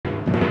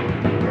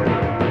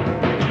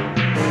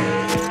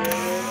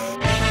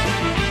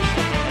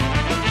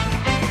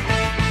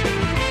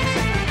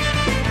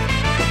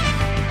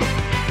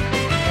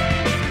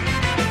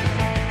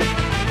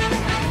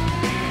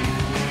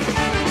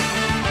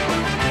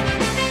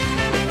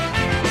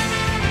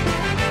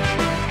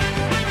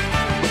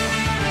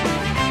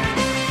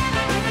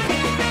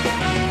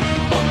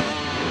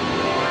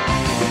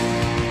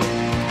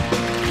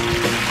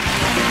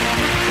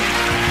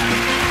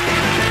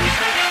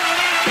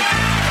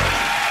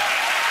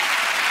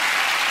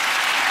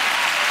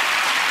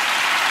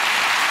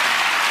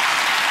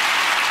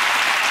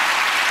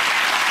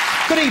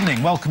Good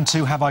evening, welcome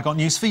to Have I Got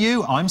News For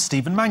You? I'm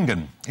Stephen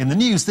Mangan. In the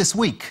news this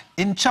week,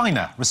 in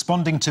China,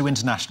 responding to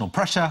international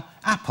pressure,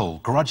 Apple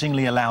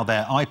grudgingly allow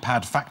their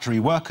iPad factory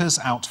workers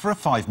out for a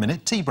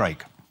 5-minute tea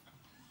break.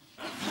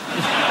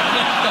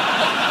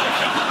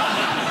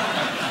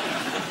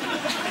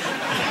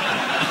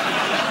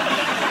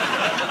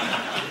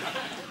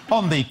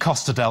 On the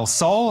Costa del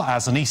Sol,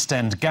 as an East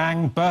End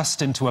gang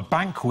burst into a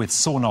bank with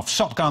sawn-off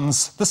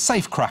shotguns, the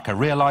safecracker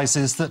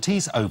realises that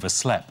he's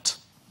overslept.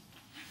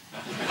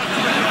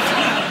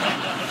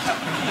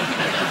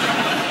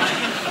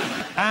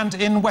 And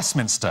in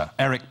Westminster,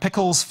 Eric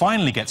Pickles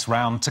finally gets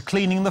round to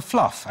cleaning the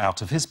fluff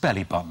out of his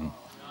belly button.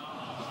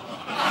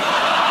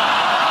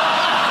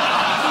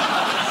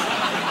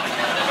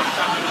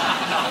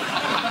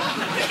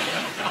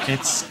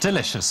 It's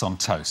delicious on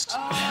toast.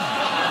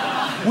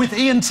 With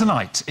Ian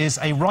tonight is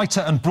a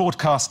writer and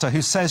broadcaster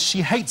who says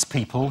she hates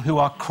people who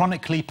are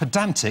chronically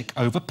pedantic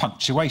over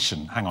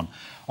punctuation. Hang on.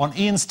 On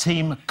Ian's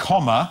team,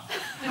 comma,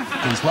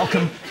 please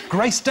welcome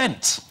Grace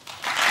Dent.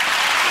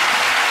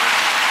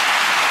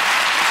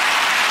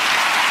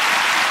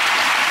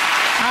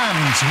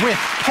 And with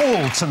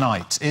Paul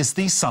tonight is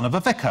the son of a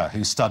vicar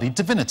who studied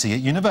divinity at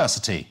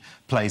university,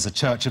 plays a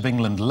Church of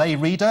England lay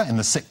reader in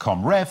the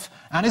sitcom Rev,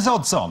 and is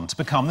odds-on to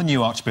become the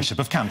new Archbishop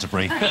of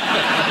Canterbury.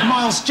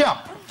 Miles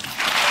Jupp.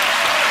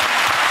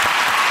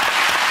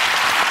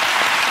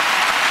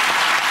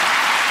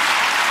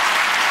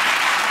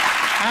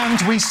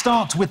 And we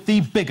start with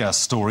the bigger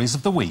stories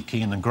of the week.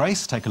 Ian and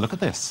Grace, take a look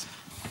at this.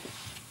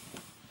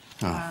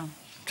 Wow.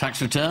 Tax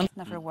return?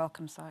 Never a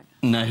welcome sight.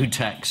 No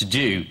tax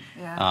due.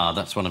 Yeah. Ah,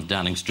 that's one of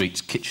Downing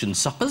Street's kitchen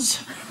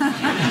suppers.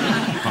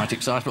 Quite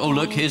exciting. Oh,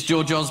 look, here's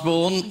George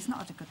Osborne. He's not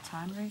had a good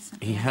time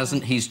recently. He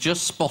hasn't. He's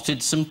just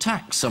spotted some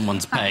tax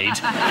someone's paid.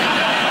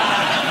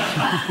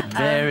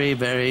 Very,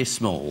 very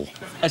small.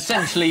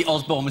 Essentially,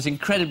 Osborne was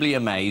incredibly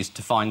amazed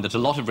to find that a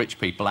lot of rich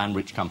people and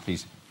rich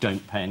companies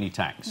don't pay any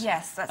tax.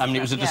 Yes, that's I mean,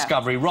 it was a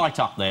discovery right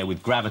up there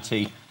with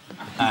gravity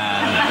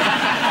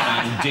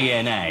and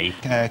DNA.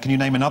 Can you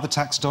name another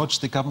tax dodge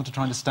the government are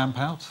trying to stamp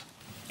out?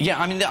 Yeah,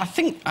 I mean, I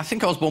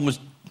think Osborne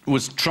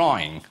was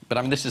trying, but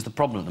I mean, this is the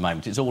problem at the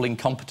moment. It's all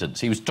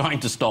incompetence. He was trying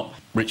to stop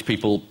rich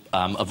people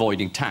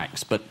avoiding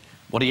tax, but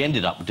what he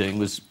ended up doing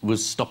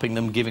was stopping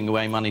them giving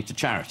away money to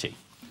charity.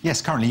 Yes,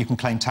 currently you can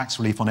claim tax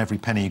relief on every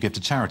penny you give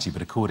to charity,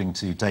 but according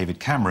to David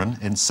Cameron,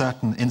 in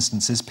certain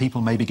instances, people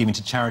may be giving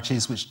to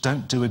charities which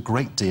don't do a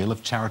great deal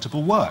of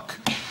charitable work,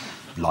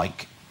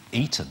 like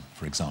Eton,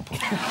 for example.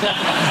 This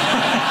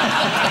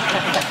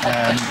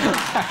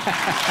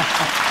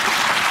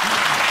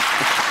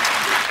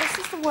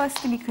is the worst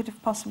thing he could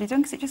have possibly done,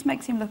 because it just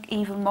makes him look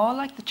even more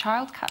like the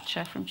child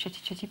catcher from Chitty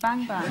Chitty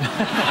Bang Bang.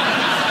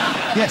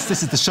 Yes,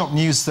 this is the shock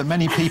news that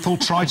many people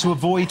try to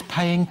avoid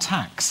paying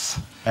tax.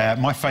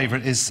 My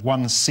favourite is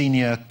one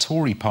senior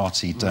Tory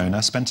party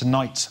donor spent a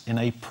night in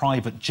a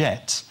private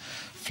jet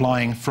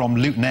flying from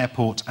Luton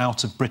Airport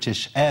out of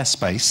British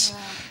airspace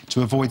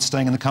to avoid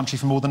staying in the country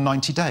for more than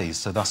 90 days,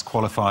 so thus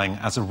qualifying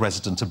as a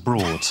resident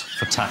abroad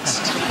for tax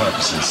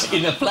purposes.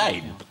 In a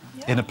plane?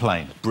 In a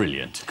plane.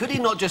 Brilliant. Could he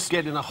not just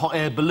get in a hot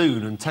air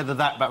balloon and tether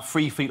that about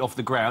 3 feet off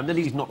the ground? Then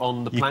he's not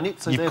on the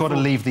planet, so You've got to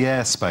leave the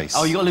airspace.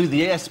 Oh, you've got to leave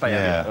the airspace.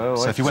 Yeah. Oh,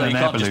 so if you went in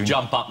an air balloon... just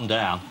jump up and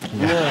down.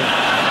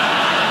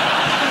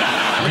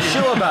 Are you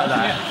sure about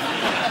that?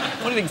 Yeah.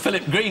 What do you think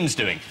Philip Green's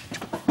doing?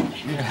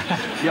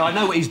 Yeah, I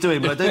know what he's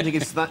doing, but I don't think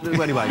it's that...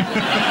 Well, anyway.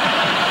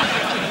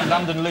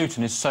 London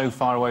Luton is so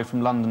far away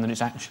from London that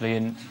it's actually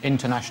in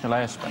international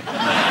airspace.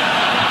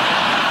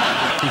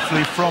 He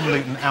flew from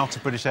Luton out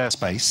of British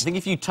airspace. I think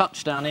if you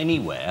touch down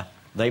anywhere,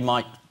 they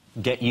might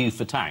get you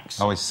for tax.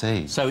 Oh, I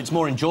see. So it's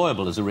more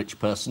enjoyable as a rich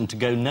person to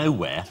go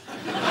nowhere,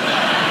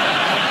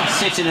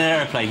 sit in an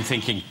aeroplane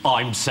thinking,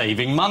 I'm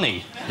saving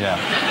money. Yeah.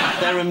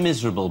 They're a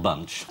miserable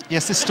bunch.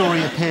 Yes, this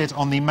story appeared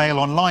on the Mail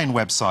Online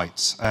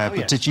website,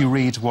 but did you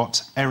read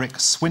what Eric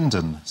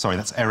Swindon, sorry,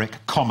 that's Eric,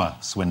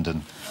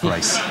 Swindon,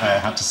 Grace,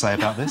 had to say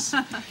about this?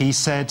 He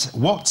said,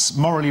 "What's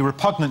morally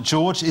repugnant,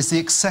 George, is the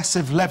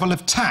excessive level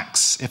of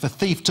tax. If a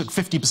thief took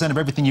 50% of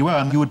everything you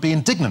earn, you would be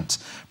indignant.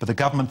 But the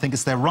government think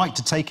it's their right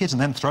to take it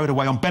and then throw it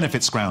away on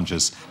benefit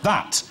scroungers.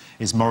 That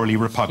is morally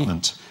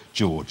repugnant,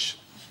 George."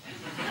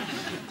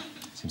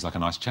 Seems like a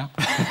nice chap.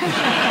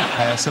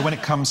 So when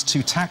it comes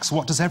to tax,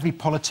 what does every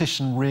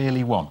politician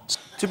really want?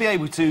 To be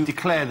able to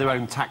declare their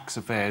own tax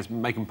affairs,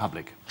 make them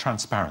public.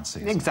 Transparency.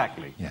 isn't it?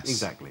 Exactly. Yes.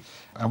 Exactly.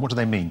 And what do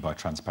they mean by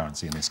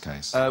transparency in this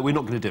case? We're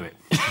not going to do it.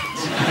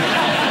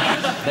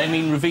 They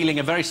mean revealing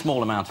a very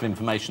small amount of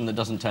information that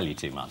doesn't tell you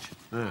too much.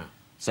 Yeah.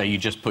 So you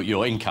just put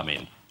your income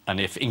in, and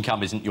if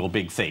income isn't your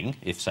big thing,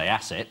 if, say,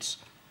 assets,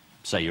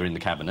 say you're in the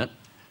cabinet,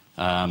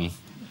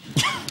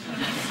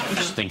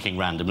 just thinking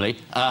randomly,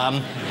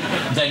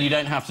 then you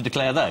don't have to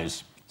declare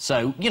those.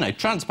 So, you know,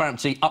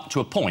 transparency up to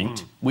a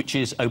point, which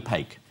is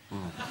opaque.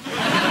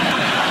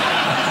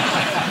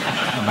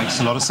 That makes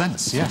a lot of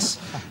sense, yes.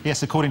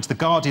 Yes, according to The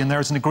Guardian, there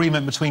is an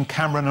agreement between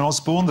Cameron and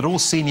Osborne that all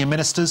senior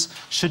ministers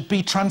should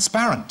be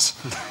transparent.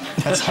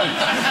 Let's hope.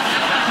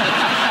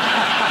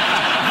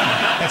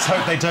 Let's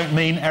hope they don't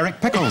mean Eric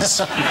Pickles.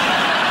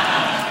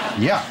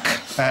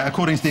 Yuck.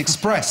 According to The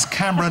Express,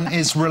 Cameron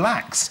is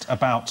relaxed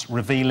about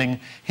revealing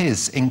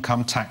his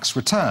income tax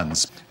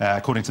returns.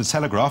 According to The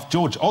Telegraph,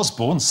 George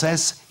Osborne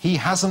says he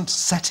hasn't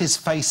set his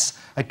face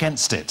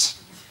against it.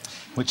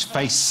 Which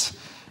face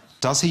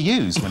does he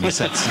use when he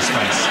sets his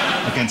face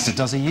against it?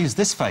 Does he use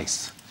this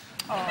face?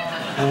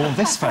 Or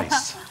this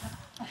face?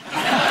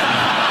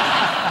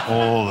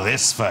 Or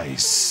this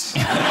face?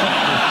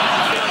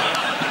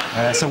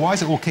 So why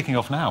is it all kicking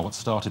off now? What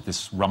started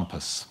this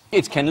rumpus?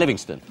 It's Ken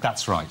Livingstone.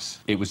 That's right.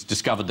 It was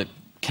discovered that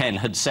Ken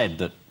had said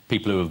that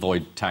people who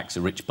avoid tax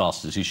are rich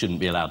bastards who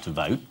shouldn't be allowed to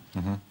vote.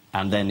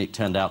 And then it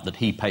turned out that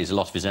he pays a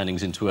lot of his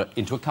earnings into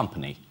a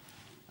company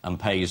and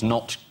pays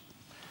not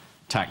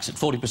tax at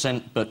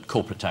 40%, but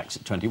corporate tax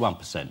at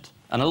 21%.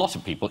 And a lot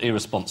of people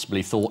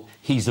irresponsibly thought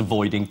he's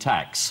avoiding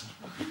tax.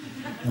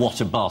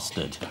 What a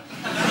bastard.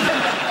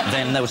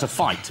 Then there was a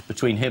fight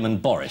between him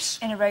and Boris.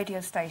 In a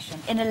radio station.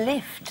 In a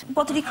lift.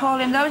 What did he call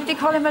him, though? Did he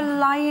call him a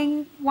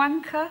lying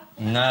wanker?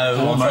 No,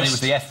 almost. It was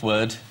the F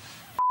word.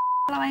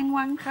 Lying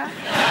wanker?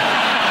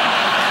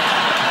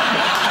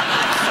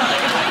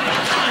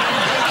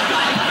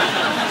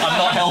 I'm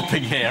not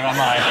helping here, am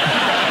I?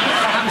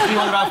 That happens to be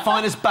one of our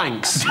finest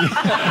banks.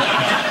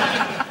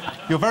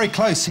 You're very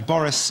close.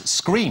 Boris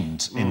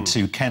screamed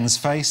into Ken's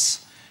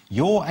face,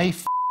 "You're a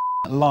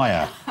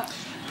liar."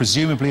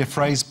 Presumably a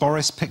phrase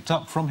Boris picked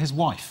up from his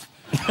wife.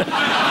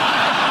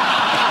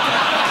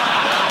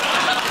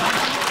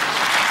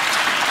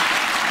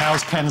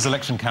 How's Ken's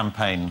election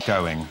campaign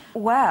going?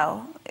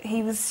 Well,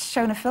 he was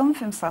shown a film of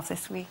himself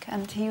this week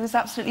and he was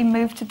absolutely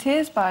moved to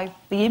tears by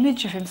the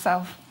image of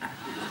himself.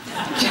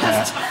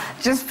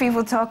 Just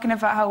people talking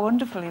about how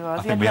wonderful he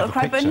was. He had a little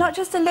cry, but not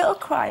just a little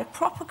cry, a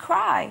proper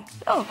cry.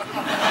 Oh,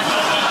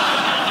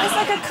 it's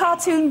like a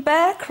cartoon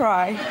bear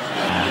cry.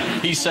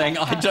 He's saying,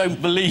 "I don't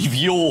believe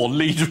you're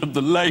leader of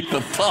the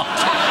Labour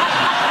Party."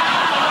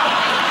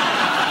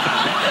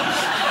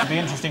 It'd be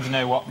interesting to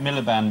know what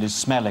Miliband is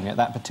smelling at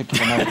that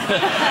particular moment.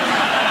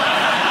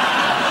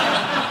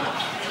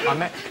 I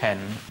met Ken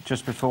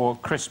just before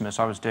Christmas.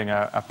 I was doing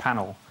a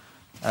panel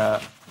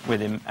with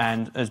him,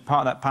 and as part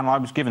of that panel I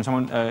was given,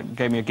 someone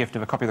gave me a gift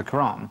of a copy of the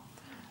Quran,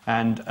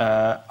 and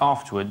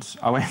afterwards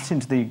I went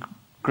into the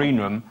green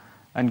room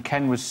and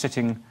Ken was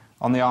sitting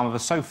on the arm of a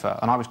sofa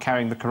and I was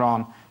carrying the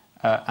Quran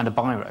and a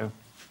biro,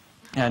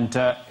 and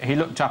he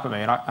looked up at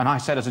me and I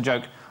said as a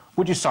joke,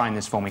 "Would you sign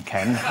this for me,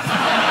 Ken?" And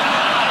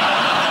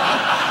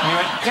he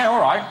went, "Yeah,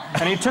 all right,"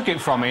 and he took it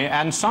from me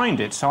and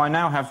signed it, so I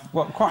now have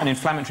quite an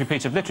inflammatory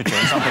piece of literature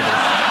in some people's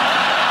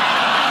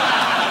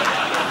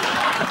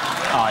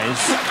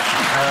eyes.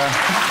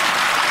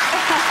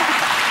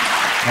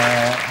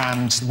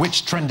 And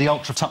which trendy,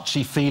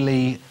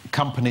 ultra-touchy-feely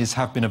companies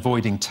have been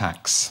avoiding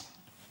tax?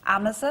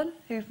 Amazon,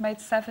 who've made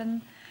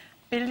 £7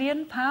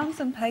 billion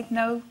and paid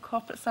no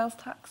corporate sales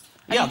tax.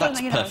 Yeah, that's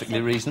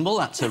perfectly reasonable.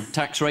 That's a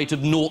tax rate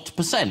of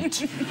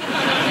 0%.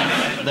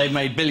 They've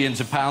made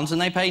billions of pounds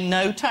and they pay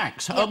no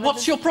tax. Yeah,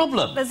 what's your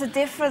problem? There's a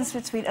difference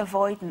between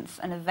avoidance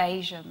and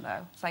evasion,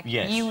 though. It's like,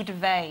 you would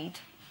evade.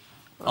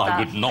 I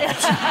would not.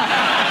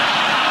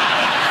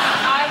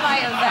 I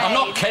might evade. I'm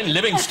not Ken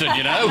Livingstone,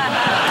 you know.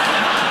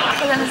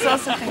 But then there's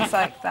also things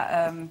like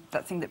that,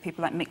 that thing that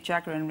people like Mick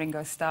Jagger and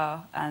Ringo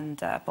Starr and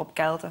Bob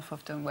Geldof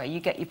have done, where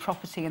you get your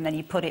property and then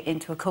you put it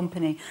into a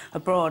company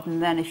abroad,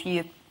 and then if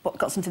you've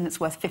got something that's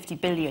worth 50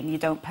 billion, you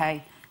don't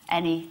pay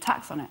any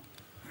tax on it.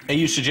 Are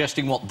you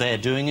suggesting what they're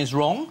doing is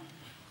wrong?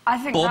 I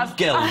think Bob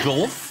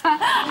Geldof?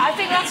 I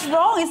think that's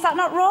wrong. Is that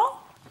not wrong?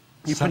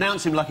 You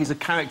pronounce him like he's a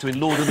character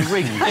in Lord of the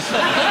Rings. Bob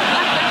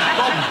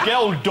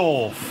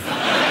Geldof.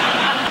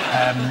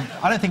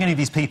 I don't think any of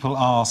these people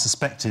are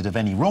suspected of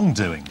any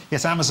wrongdoing.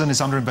 Yes, Amazon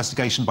is under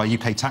investigation by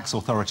UK tax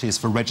authorities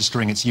for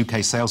registering its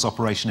UK sales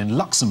operation in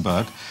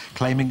Luxembourg,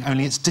 claiming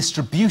only its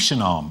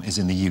distribution arm is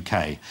in the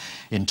UK.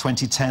 In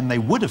 2010, they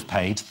would have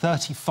paid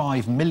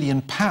 £35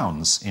 million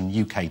in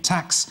UK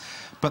tax,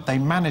 but they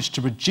managed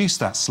to reduce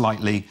that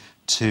slightly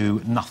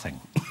to nothing.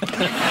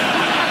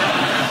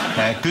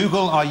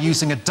 Google are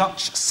using a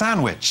Dutch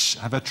sandwich.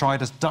 Have you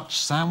tried a Dutch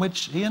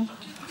sandwich, Ian?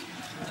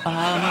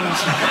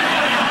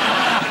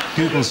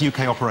 Google's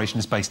UK operation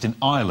is based in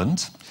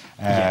Ireland,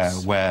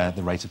 where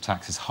the rate of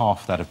tax is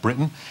half that of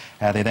Britain.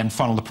 They then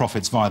funnel the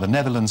profits via the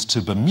Netherlands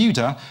to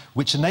Bermuda,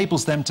 which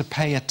enables them to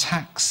pay a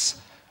tax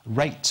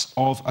rate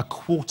of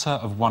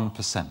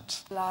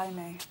 1/4%.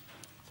 Blimey.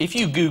 If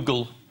you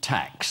Google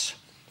tax,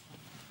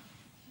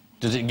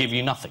 does it give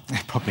you nothing?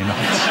 Probably not.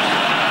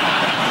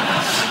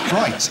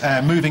 Right,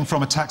 moving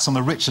from a tax on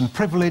the rich and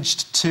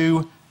privileged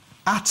to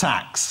a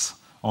tax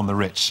on the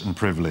rich and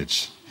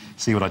privileged.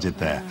 See what I did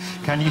there?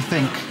 Can you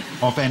think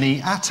of any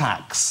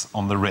attacks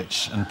on the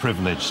rich and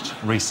privileged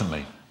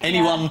recently?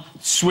 Anyone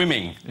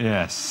swimming?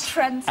 Yes.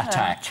 Trenton.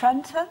 Attack.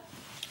 Trenton?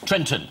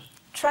 Trenton.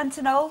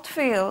 Trenton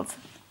Oldfield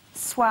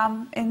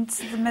swam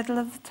into the middle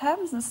of the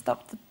Thames and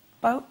stopped the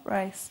boat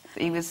race.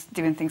 He was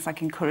doing things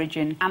like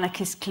encouraging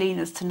anarchist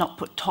cleaners to not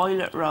put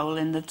toilet roll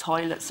in the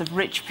toilets of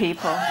rich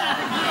people.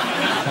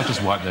 They'll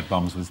just wipe their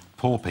bums with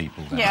poor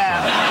people. Then.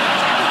 Yeah.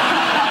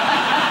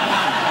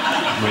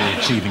 Not really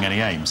achieving any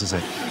aims, is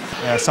it?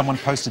 Someone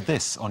posted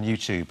this on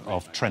YouTube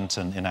of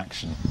Trenton in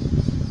action.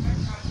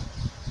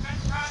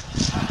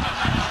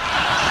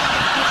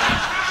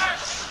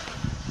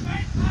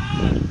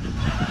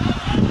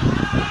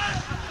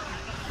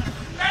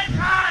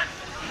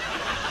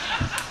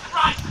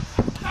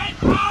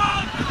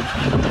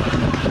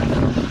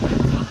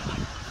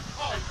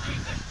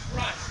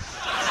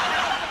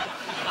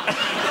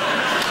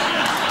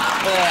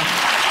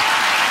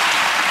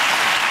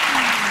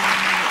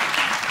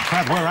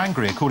 The crowd were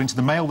angry. According to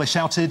the Mail, they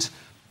shouted,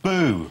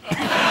 "Boo!"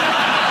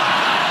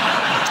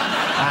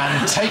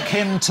 and "Take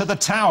him to the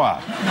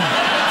tower."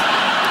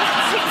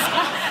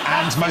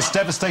 And most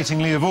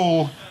devastatingly of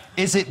all,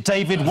 is it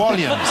David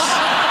Williams?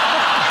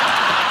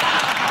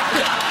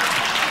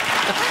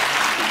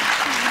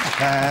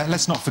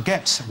 Let's not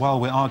forget, while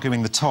we're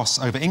arguing the toss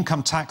over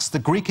income tax, the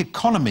Greek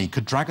economy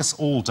could drag us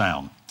all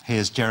down.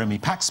 Here's Jeremy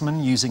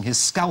Paxman using his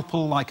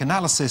scalpel-like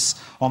analysis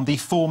on the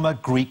former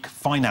Greek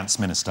finance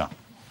minister.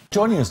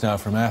 Joining us now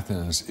from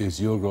Athens is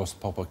Yorgos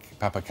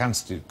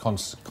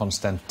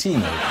Papakonstantinou.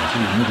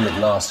 Until the middle of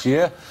last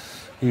year,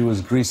 he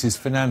was Greece's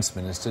finance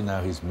minister.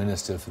 Now he's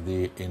Minister for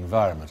the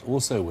Environment.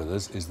 Also with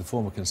us is the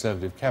former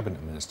Conservative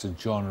cabinet minister,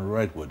 John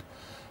Redwood.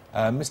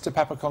 Mr.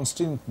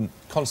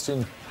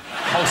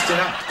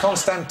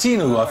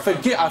 Konstantinou,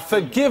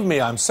 forgive me,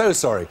 I'm so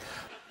sorry.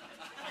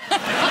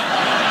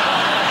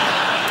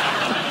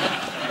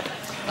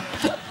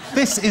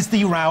 This is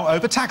the row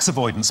over tax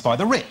avoidance by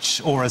the rich,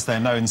 or as they're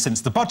known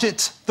since the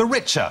budget, the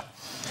richer.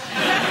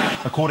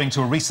 According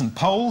to a recent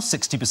poll,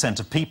 60%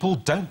 of people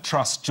don't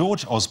trust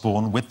George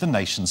Osborne with the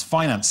nation's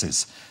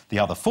finances. The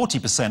other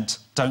 40%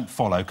 don't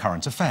follow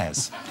current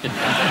affairs.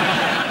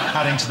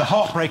 Adding to the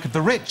heartbreak of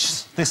the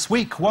rich, this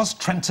week was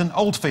Trenton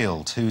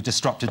Oldfield, who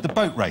disrupted the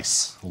boat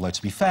race. Although,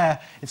 to be fair,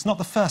 it's not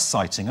the first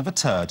sighting of a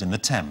turd in the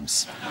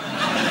Thames.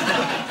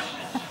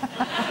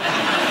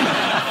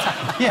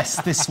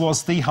 Yes, this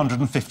was the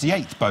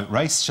 158th boat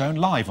race shown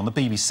live on the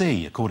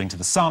BBC. According to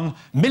The Sun,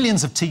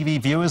 millions of TV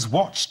viewers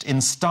watched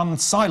in stunned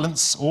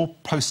silence or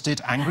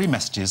posted angry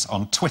messages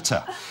on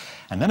Twitter.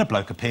 And then a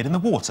bloke appeared in the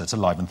water to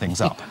liven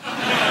things up.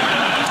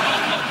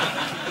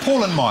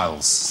 Paul and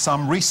Miles,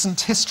 some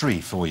recent history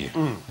for you.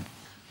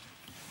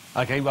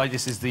 OK, well,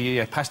 this is the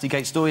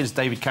Pastygate story. There's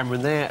David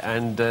Cameron there,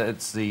 and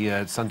it's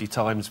the Sunday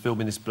Times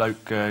filming this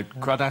bloke,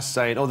 Crudas,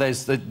 saying, oh,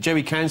 there's the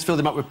jerry cans, fill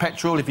them up with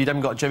petrol. If you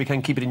haven't got a jerry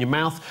can, keep it in your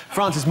mouth.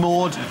 Francis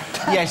Maud,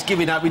 yes,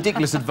 giving out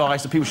ridiculous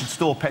advice that people should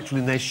store petrol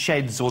in their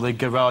sheds or their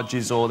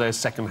garages or their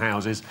second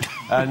houses.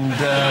 And,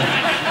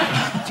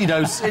 you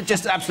know, it's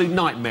just an absolute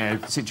nightmare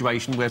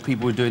situation where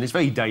people were doing it. It's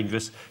very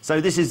dangerous.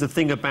 So this is the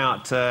thing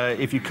about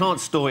if you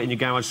can't store it in your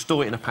garage,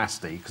 store it in a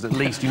pasty, because at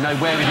least you know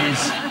where it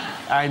is.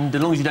 And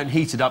as long as you don't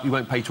heat it up, you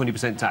won't pay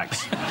 20%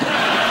 tax.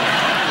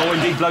 Or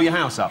indeed blow your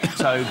house up.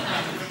 So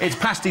it's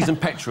pasties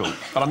and petrol,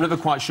 but I'm never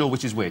quite sure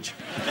which is which.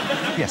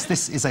 Yes,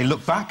 this is a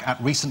look back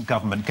at recent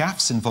government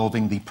gaffes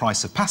involving the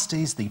price of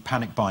pasties, the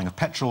panic buying of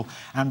petrol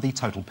and the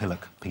total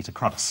pillock Peter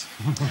Crudas.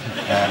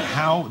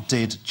 How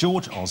did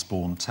George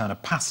Osborne turn a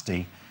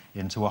pasty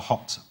into a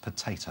hot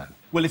potato?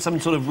 Well, it's some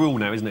sort of rule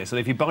now, isn't it? So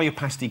if you buy your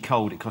pasty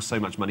cold, it costs so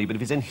much money, but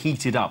if it's then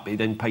heated up, it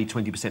then pays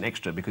 20%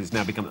 extra because it's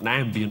now become an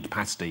ambient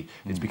pasty.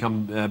 It's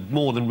become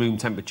more than room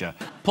temperature.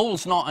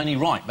 Paul's not only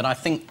right, but I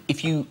think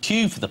if you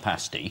queue for the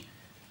pasty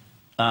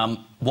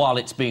while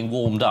it's being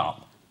warmed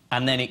up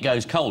and then it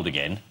goes cold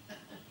again,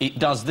 it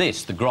does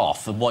this, the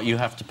graph of what you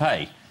have to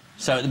pay.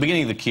 So at the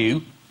beginning of the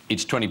queue,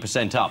 it's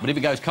 20% up, but if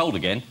it goes cold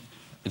again,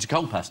 it's a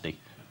cold pasty.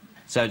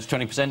 So it's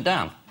 20%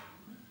 down.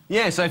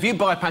 Yeah, so if you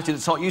buy a pasty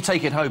that's hot, you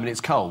take it home and it's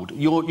cold,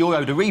 you're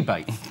owed a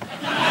rebate.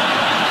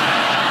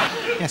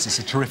 Yes, it's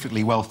a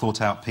terrifically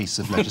well-thought-out piece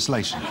of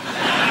legislation.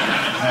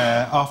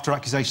 After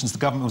accusations the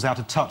government was out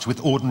of touch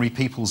with ordinary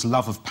people's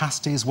love of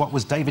pasties, what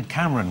was David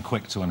Cameron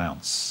quick to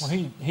announce?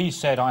 Well, he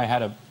said I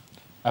had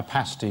a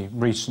pasty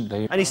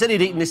recently. And he said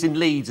he'd eaten this in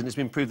Leeds, and it's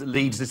been proved that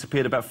Leeds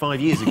disappeared about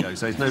 5 years ago,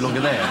 so it's no longer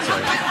there. So.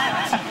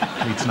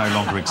 Leeds no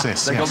longer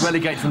exists, They got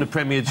relegated from the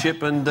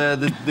Premiership, and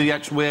the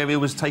actual area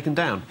was taken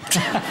down.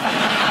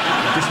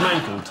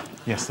 Dismantled.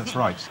 Yes, that's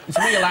right. It's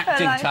real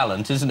acting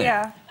talent, isn't it?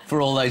 Yeah.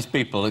 For all those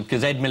people,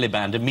 because Ed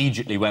Miliband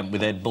immediately went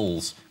with Ed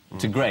Balls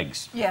to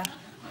Greggs. Yeah.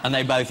 And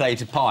they both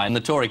ate a pie, and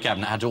the Tory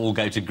cabinet had to all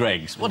go to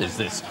Greggs. What is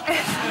this?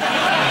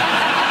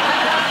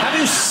 Have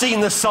you seen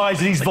the size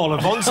of these vol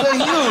au-vents? They're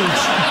huge!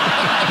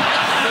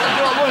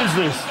 What is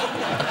this?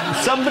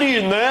 Somebody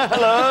in there?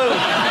 Hello?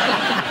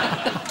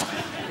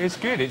 It's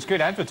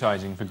good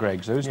advertising for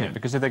Greggs, though, isn't it?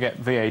 Because if they get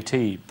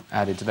VAT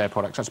added to their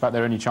products, that's about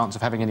their only chance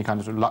of having any kind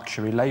of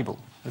luxury label,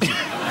 isn't it?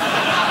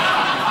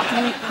 Do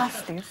you eat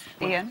pasties,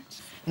 Ian?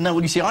 No,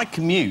 well, you see, I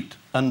commute,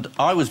 and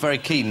I was very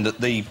keen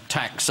that the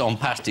tax on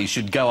pasties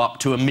should go up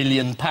to £1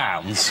 million.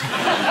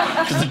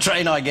 Because the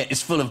train I get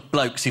is full of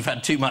blokes who've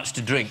had too much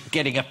to drink,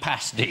 getting a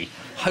pasty,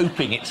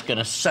 hoping it's going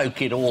to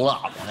soak it all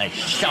up, and they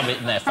shove it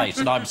in their face,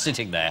 and I'm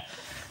sitting there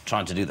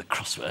trying to do the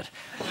crossword.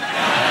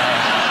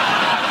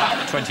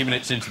 20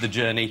 minutes into the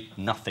journey,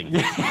 nothing.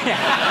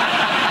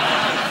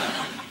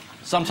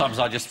 Sometimes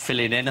I just fill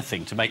in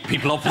anything to make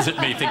people opposite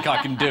me think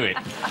I can do it.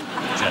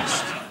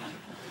 Just...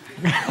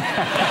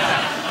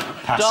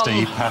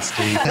 Pasty.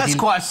 That's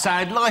quite a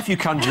sad life you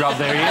conjure up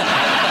there, Ian.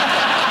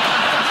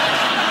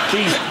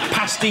 These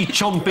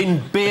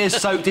pasty-chomping,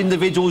 beer-soaked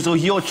individuals who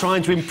you're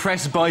trying to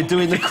impress by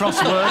doing the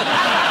crossword.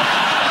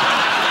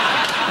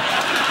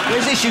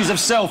 There's issues of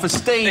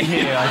self-esteem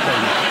here, I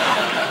think.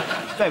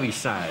 Very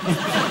sad.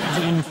 Is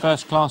it in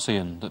first class,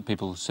 Ian, that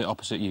people sit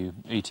opposite you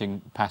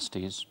eating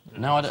pasties?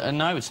 No,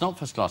 no, it's not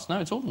first class. No,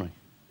 it's ordinary.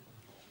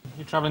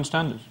 You're travelling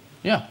standards?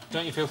 Yeah.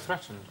 Don't you feel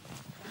threatened?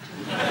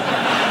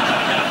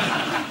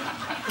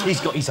 He's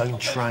got his own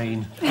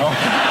train.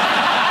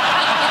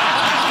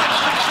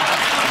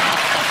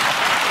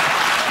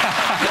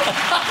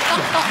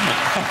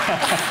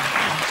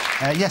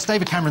 Yes,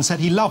 David Cameron said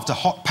he loved a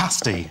hot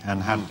pasty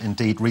and had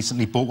indeed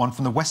recently bought one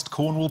from the West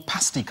Cornwall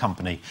Pasty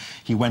Company.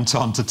 He went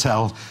on to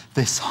tell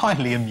this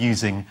highly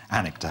amusing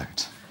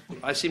anecdote.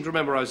 I seem to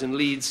remember I was in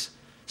Leeds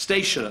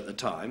Station at the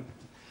time,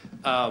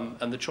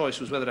 and the choice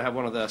was whether to have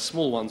one of their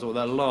small ones or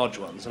their large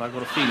ones, and I've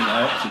got a feeling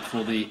I opted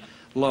for the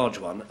large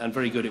one, and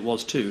very good it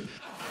was too.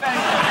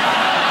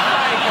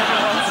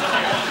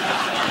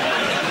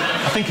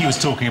 I think he was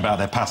talking about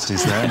their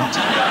pasties there,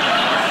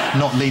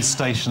 not Leeds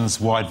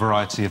Station's wide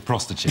variety of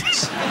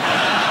prostitutes.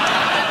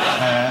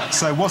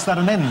 So was that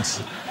an end?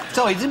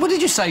 Sorry, what did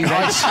you say,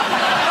 Reg?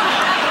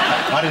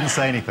 I didn't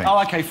say anything.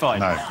 Oh, OK, fine.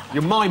 No.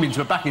 You're miming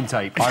to a backing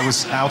tape. I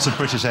was out of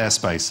British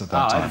airspace at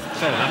that time.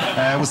 Fair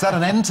enough. Was that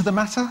an end to the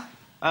matter?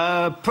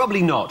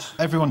 Probably not.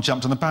 Everyone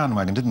jumped on the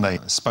bandwagon, didn't they?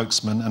 A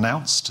spokesman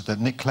announced that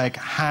Nick Clegg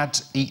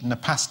had eaten a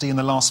pasty in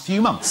the last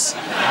few months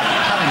at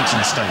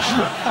Paddington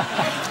Station.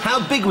 How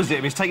big was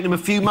it? It's taken him a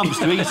few months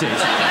to eat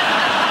it.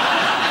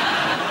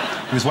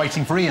 He was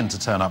waiting for Ian to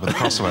turn up with a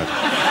crossword.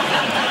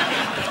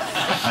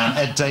 And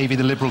Ed Davey,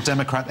 the Liberal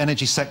Democrat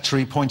Energy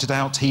Secretary, pointed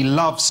out he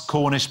loves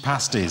Cornish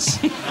pasties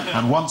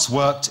and once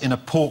worked in a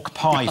pork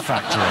pie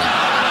factory.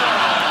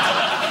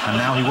 And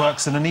now he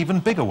works in an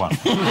even bigger one.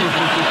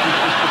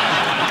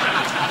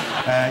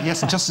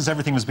 Yes, and just as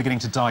everything was beginning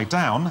to die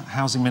down,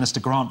 Housing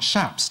Minister Grant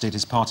Shapps did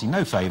his party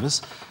no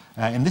favours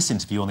in this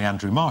interview on the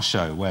Andrew Marr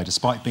Show, where,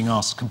 despite being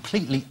asked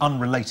completely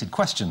unrelated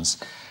questions,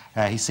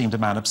 he seemed a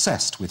man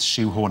obsessed with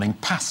shoehorning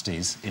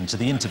pasties into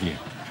the interview.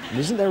 And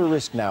isn't there a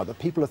risk now that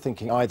people are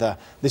thinking either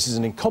this is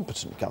an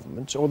incompetent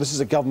government or this is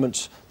a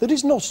government that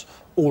is not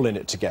all in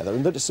it together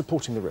and that is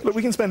supporting the rich? Look,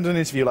 we can spend an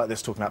interview like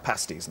this talking about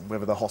pasties and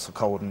whether they're hot or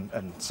cold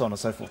and so on and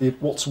so forth.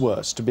 What's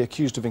worse, to be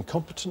accused of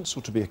incompetence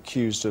or to be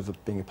accused of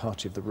being a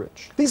party of the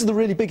rich? These are the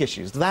really big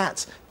issues.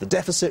 That, the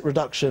deficit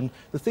reduction,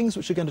 the things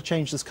which are going to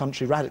change this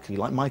country radically,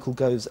 like Michael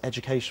Gove's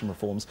education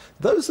reforms,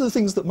 those are the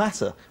things that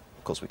matter.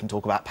 Of course, we can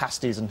talk about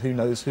pasties and who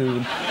knows who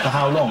and for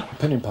how long.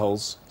 Opinion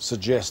polls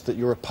suggest that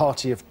you're a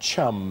party of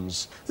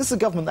chums. This is a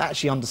government that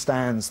actually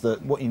understands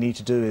that what you need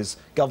to do is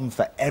govern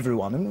for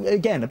everyone. And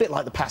again, a bit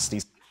like the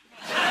pasties.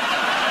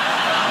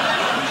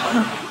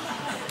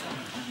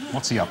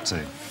 What's he up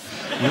to?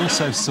 We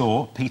also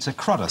saw Peter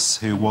Cruddas,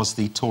 who was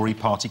the Tory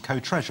party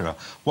co-treasurer.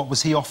 What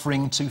was he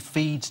offering to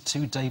feed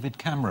to David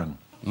Cameron?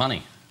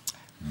 Money.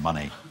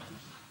 Money.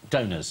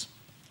 Donors.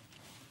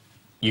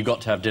 You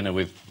got to have dinner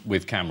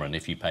with Cameron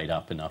if you paid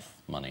up enough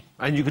money.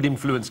 And you could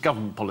influence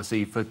government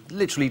policy for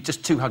literally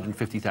just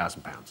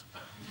 £250,000.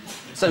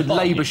 So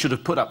Labour should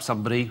have put up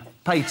somebody,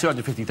 pay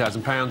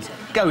 £250,000,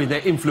 go in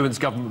there, influence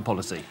government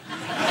policy.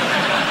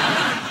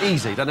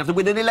 Easy, don't have to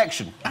win an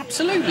election.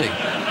 Absolutely.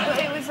 But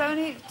it was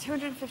only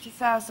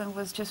 250,000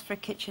 was just for a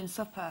kitchen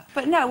supper.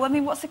 But no, I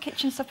mean, what's a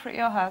kitchen supper at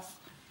your house?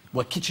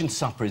 Well, kitchen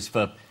supper is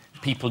for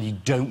people you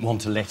don't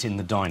want to let in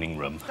the dining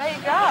room. There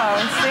you go,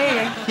 I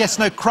see. Yes,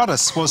 no,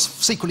 Cruddas was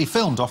secretly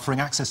filmed offering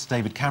access to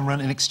David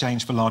Cameron in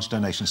exchange for large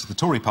donations to the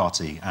Tory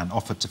party and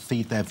offered to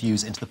feed their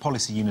views into the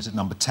policy unit at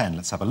number 10.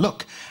 Let's have a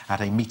look at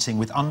a meeting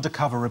with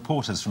undercover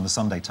reporters from the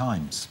Sunday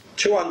Times.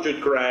 200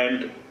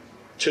 grand,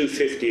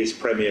 250 is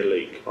Premier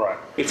League. Right.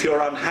 If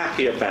you're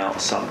unhappy about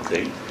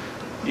something,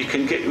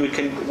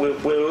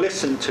 we'll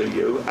listen to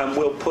you and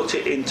we'll put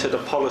it into the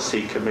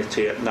policy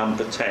committee at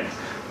number 10.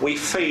 We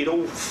feed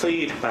all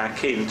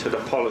feedback into the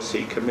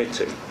policy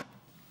committee.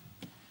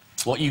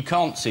 What you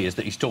can't see is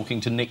that he's talking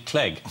to Nick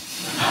Clegg.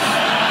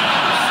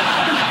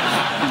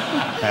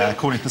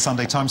 According to the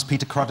Sunday Times,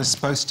 Peter Cruddas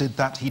boasted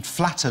that he'd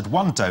flattered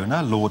one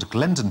donor, Lord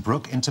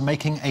Glendenbrook, into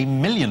making a £1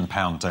 million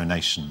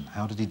donation.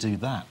 How did he do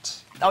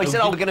that? Oh, he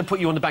said, we're going to put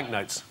you on the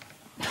banknotes.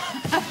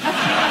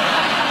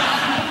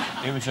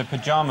 It was a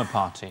pyjama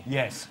party.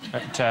 Yes.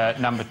 At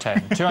number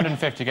 10.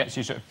 250 gets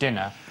you sort of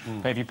dinner,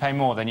 but if you pay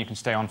more, then you can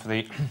stay on for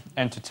the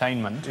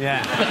entertainment.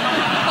 Yeah.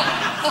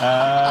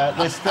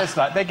 There's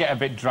like, they get a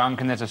bit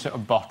drunk and there's a sort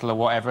of bottle or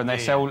whatever, and they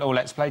say, oh,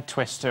 let's play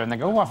Twister, and they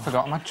go, oh, I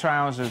forgot my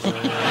trousers. It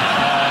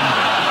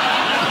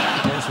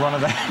was one of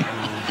those.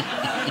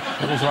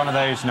 It was one of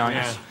those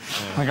nights.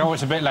 Yeah. I go, oh,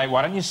 it's a bit late,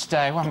 why don't you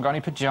stay? Well, I haven't got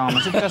any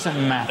pyjamas, it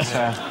doesn't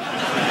matter.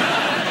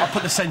 I'll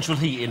put the central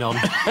heating on.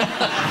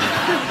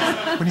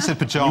 When you said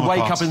pyjama you wake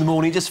party... up in the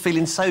morning just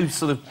feeling so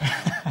sort of...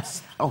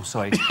 Oh,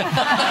 sorry.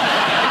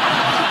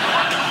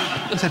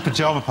 I said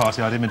pyjama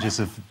party, I had images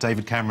of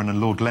David Cameron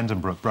and Lord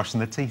Glendenbrook brushing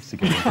their teeth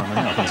together.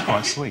 I thought it was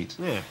quite sweet.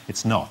 Yeah.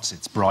 It's not,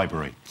 it's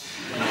bribery.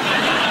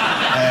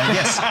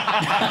 Yes.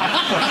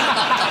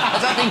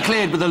 Has that been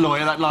cleared with the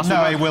lawyer, that last one?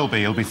 No, it will be,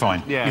 he'll be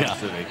fine. Yeah,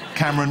 absolutely.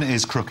 Cameron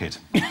is crooked.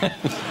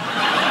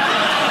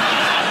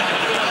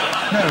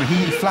 No,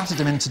 he flattered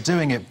him into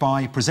doing it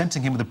by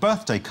presenting him with a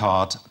birthday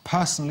card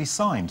personally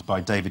signed by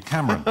David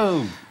Cameron.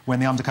 Oh. When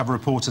the undercover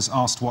reporters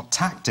asked what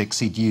tactics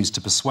he'd used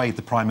to persuade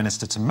the Prime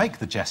Minister to make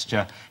the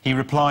gesture, he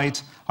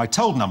replied, "I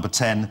told Number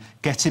 10,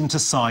 get him to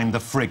sign the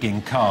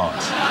frigging card."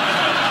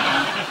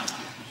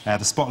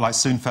 The spotlight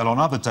soon fell on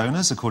other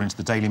donors. According to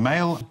the Daily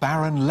Mail,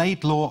 Baron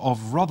Laidlaw of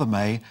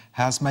Rothermay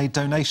has made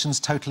donations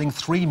totalling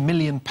 £3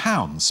 million,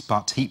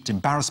 but heaped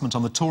embarrassment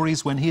on the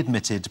Tories when he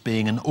admitted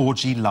being an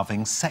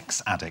orgy-loving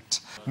sex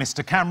addict.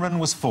 Mr Cameron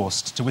was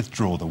forced to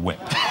withdraw the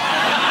whip.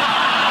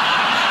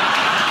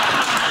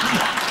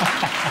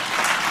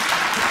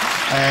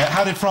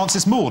 How did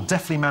Francis Maud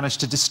deftly manage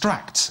to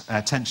distract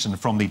attention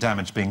from the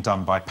damage being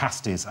done by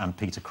pasties and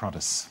Peter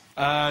Cruddas?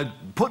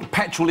 Put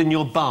petrol in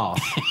your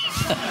bath.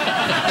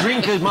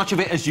 Drink as much of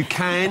it as you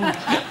can.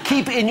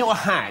 Keep it in your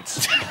hat.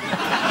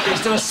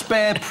 Is there a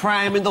spare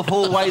pram in the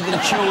hallway that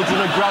the children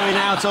are growing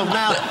out of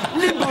now?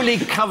 Liberally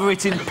cover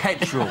it in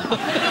petrol.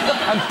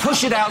 And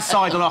push it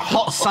outside on a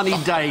hot,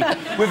 sunny day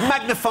with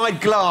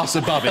magnified glass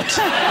above it.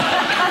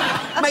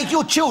 Make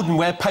your children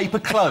wear paper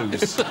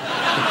clothes.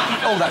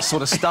 All that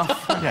sort of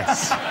stuff.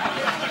 Yes.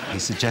 He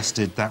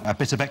suggested that a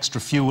bit of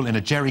extra fuel in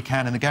a jerry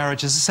can in the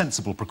garage is a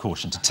sensible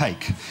precaution to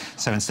take.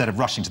 So instead of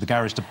rushing to the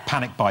garage to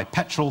panic buy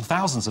petrol,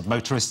 thousands of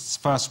motorists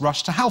first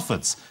rushed to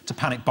Halfords to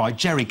panic buy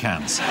jerry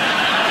cans.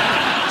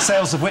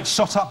 Sales of which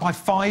shot up by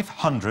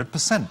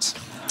 500%.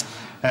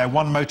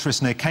 One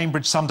motorist near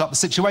Cambridge summed up the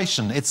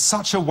situation. It's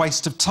such a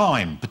waste of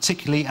time,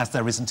 particularly as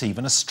there isn't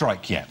even a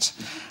strike yet.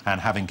 And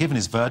having given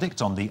his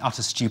verdict on the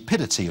utter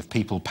stupidity of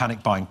people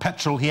panic buying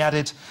petrol, he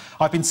added,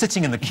 "I've been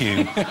sitting in the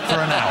queue for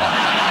an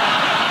hour."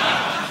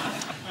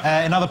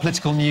 In other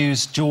political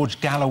news, George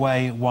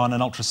Galloway won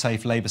an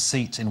ultra-safe Labour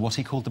seat in what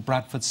he called the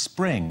Bradford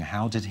Spring.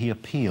 How did he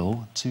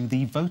appeal to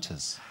the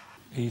voters?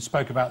 He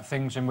spoke about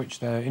things in which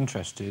they're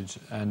interested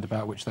and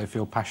about which they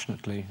feel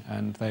passionately,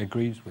 and they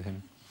agreed with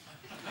him.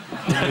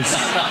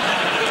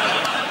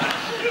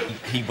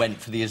 He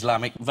went for the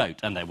Islamic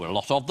vote, and there were a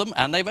lot of them,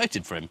 and they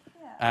voted for him.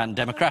 And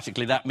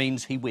democratically, that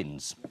means he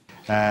wins.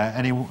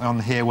 Anyone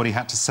hear what he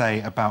had to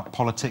say about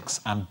politics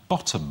and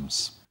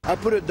bottoms? I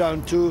put it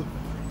down to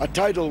a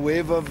tidal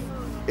wave of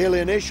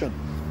alienation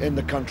in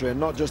the country, and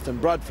not just in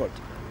Bradford,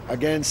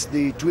 against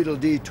the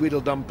Tweedledee,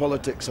 Tweedledum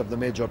politics of the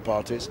major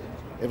parties.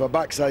 If a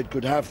backside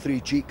could have three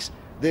cheeks,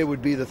 they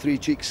would be the three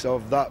cheeks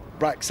of that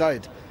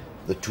backside.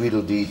 The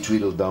Tweedledee,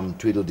 Tweedledum,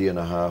 Tweedledee and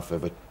a half.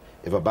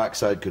 If a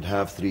backside could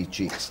have three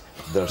cheeks,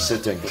 they're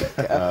sitting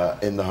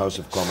in the House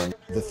of Commons.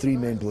 The three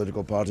main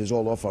political parties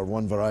all offer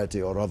one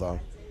variety or other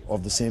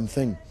of the same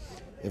thing.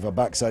 If a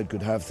backside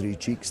could have three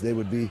cheeks, they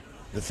would be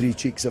the three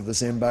cheeks of the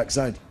same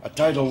backside. A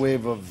tidal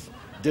wave of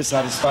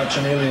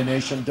dissatisfaction,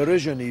 alienation,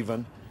 derision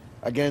even,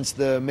 against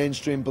the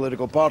mainstream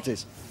political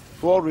parties,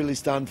 who all really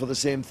stand for the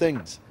same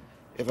things.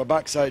 If a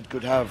backside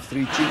could have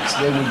three cheeks,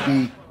 they would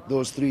be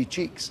those three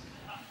cheeks.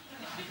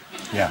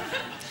 Yeah.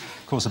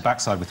 Of course, a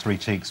backside with three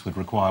cheeks would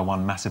require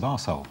one massive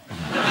arsehole.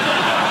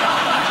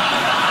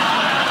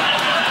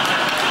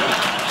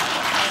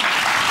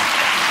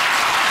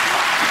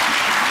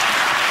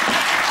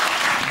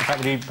 The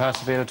fact that he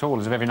persevered at all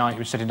is if every night he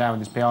was sitting down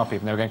with his PR people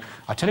and they were going,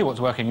 I tell you what's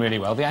working really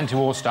well, the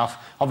anti-war stuff,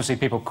 obviously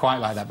people quite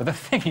like that, but the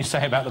thing you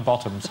say about the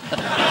bottoms...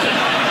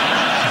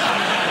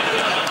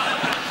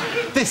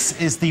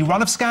 This is the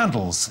run of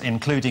scandals,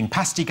 including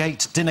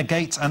Pastygate,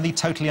 Dinnergate and the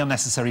totally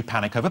unnecessary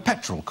panic over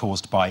petrol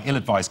caused by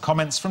ill-advised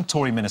comments from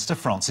Tory Minister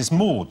Francis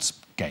Maud's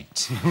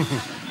gate.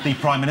 The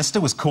Prime Minister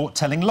was caught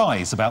telling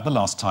lies about the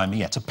last time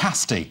he ate a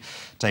pasty.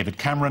 David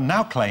Cameron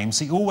now claims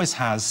he always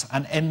has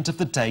an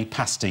end-of-the-day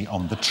pasty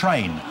on the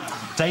train.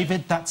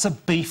 David, that's a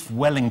beef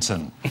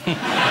Wellington.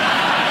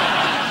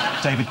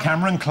 David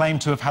Cameron claimed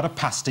to have had a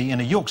pasty in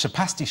a Yorkshire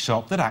pasty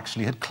shop that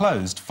actually had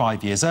closed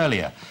 5 years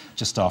earlier,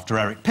 just after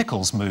Eric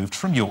Pickles moved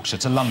from Yorkshire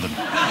to London.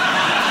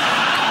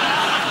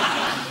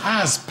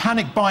 As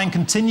panic buying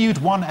continued,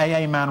 one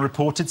AA man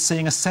reported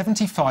seeing a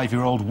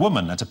 75-year-old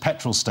woman at a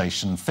petrol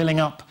station filling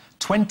up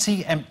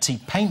 20 empty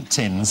paint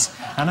tins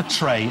and a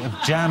tray of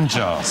jam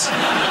jars.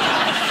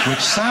 Which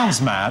sounds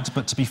mad,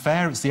 but to be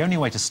fair, it's the only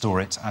way to store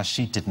it, as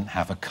she didn't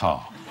have a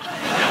car.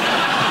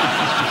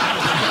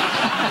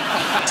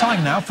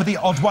 Time now for the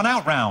odd one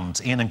out round.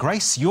 Ian and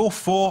Grace, your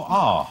four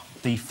are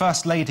the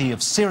First Lady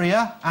of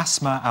Syria,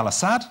 Asma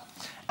al-Assad,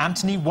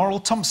 Anthony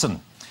Worrell-Thompson,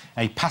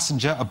 a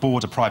passenger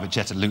aboard a private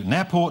jet at Luton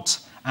Airport,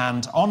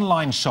 and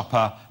online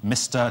shopper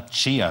Mr.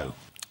 Chio.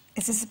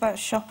 Is this about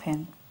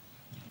shopping?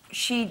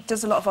 She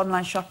does a lot of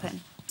online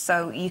shopping,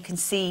 so you can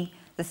see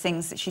the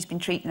things that she's been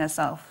treating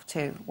herself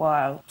to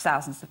while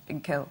thousands have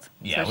been killed.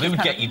 Yeah, so well, it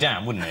would get you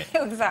down, wouldn't it?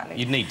 Exactly.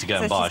 You'd need to go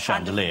and buy a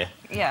chandelier.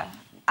 Yeah.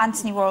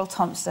 Anthony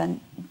Worrell-Thompson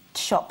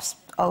shops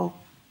old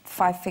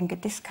five-finger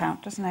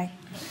discount, doesn't he?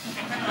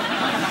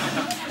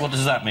 What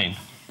does that mean?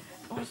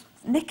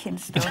 Nicking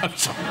stuff.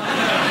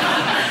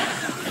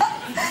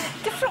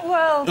 Different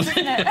world, isn't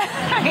it?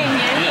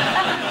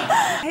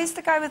 Who's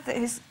the guy with the...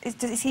 is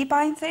he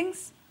buying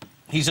things?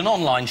 He's an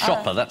online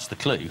shopper, that's the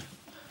clue.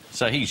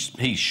 So he's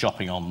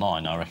shopping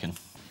online, I reckon.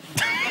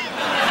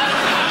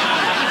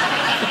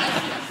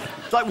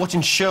 It's like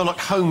watching Sherlock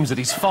Holmes at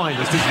his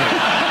finest, isn't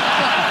it?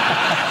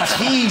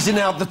 Teasing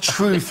out the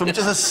truth from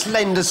just a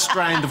slender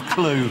strand of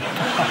clue.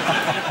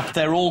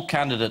 They're all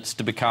candidates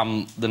to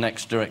become the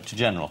next Director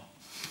General.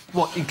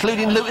 What,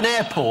 including Luton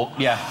Airport?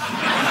 Yeah.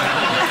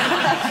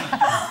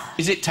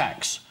 Is it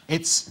tax?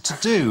 It's to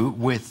do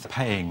with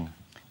paying.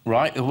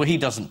 Right, well, he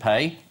doesn't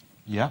pay.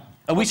 Yeah.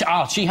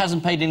 She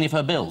hasn't paid any of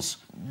her bills?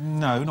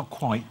 No, not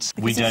quite.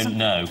 We don't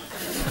know.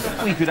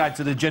 We could add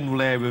to the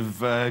general air of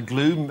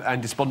gloom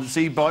and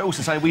despondency by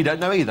also saying we don't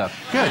know either.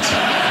 Good.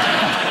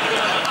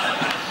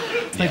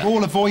 They've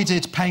all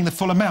avoided paying the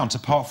full amount,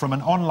 apart from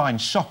an online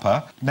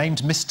shopper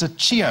named Mr.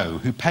 Chio,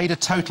 who paid a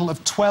total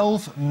of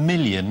 12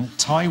 million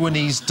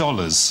Taiwanese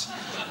dollars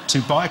to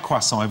buy a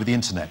croissant over the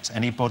internet.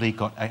 Anybody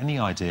got any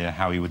idea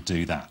how he would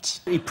do that?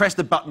 He pressed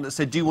the button that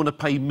said, do you want to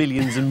pay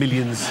millions and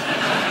millions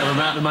of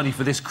amount of money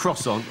for this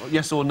croissant,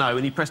 yes or no,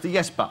 and he pressed the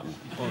yes button.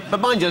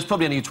 But mind you, it's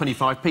probably only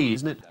 25p,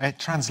 isn't it? It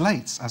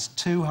translates as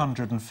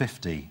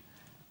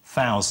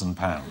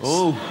 £250,000.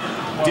 Oh,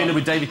 well, dinner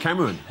with David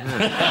Cameron.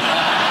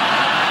 Yeah.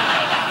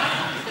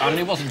 I mean,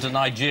 it wasn't a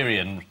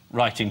Nigerian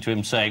writing to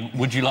him saying,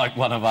 would you like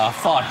one of our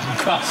fine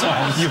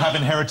croissants? You have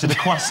inherited a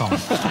croissant.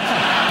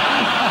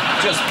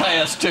 Just pay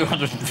us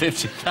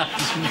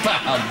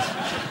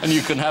 £250,000 and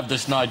you can have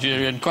this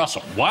Nigerian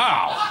croissant.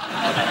 Wow!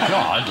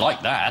 God, I'd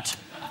like that.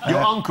 Your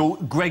uncle,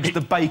 Greg's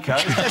the baker,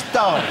 has just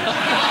died.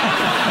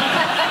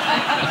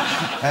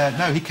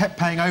 No, he kept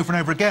paying over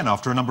and over again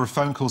after a number of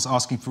phone calls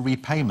asking for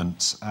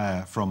repayment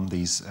from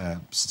these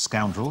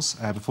scoundrels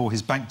before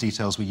his bank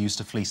details were used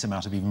to fleece him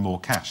out of even more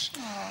cash.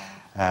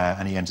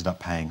 And he ended up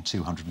paying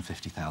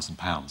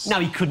 £250,000. No,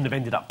 he couldn't have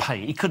ended up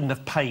paying. He couldn't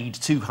have paid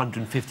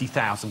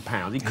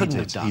 £250,000. He couldn't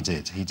have done. He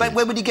did. But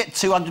where would he get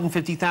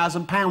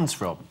 £250,000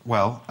 from?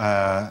 Well,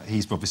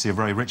 he's obviously a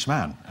very rich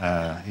man.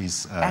 How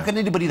can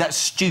anybody that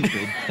stupid,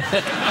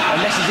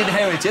 unless he's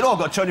inherited, oh, I've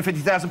got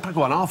 £250,000,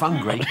 go on, half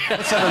hungry.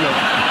 Let's have a look.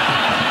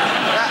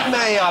 That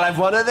may, I'll have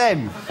one of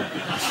them.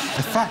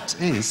 The fact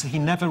is, he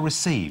never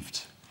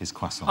received his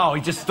croissant. Oh,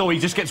 he just thought he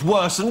just gets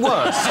worse and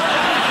worse.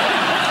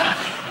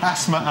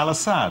 Asma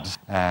Al-Assad.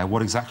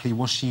 What exactly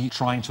was she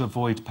trying to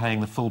avoid paying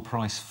the full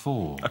price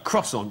for? A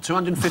croissant,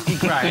 250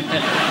 grand.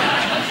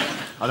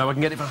 I know I can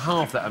get it for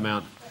half that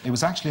amount. It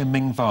was actually a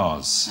Ming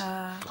vase,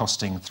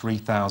 costing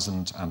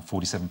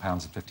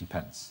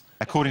 £3,047.50.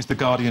 According to The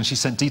Guardian, she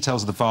sent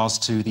details of the vase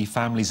to the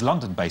family's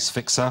London-based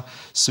fixer,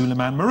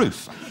 Suleiman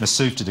Maroof.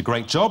 Maroof did a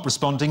great job,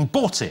 responding,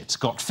 bought it,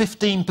 got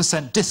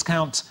 15%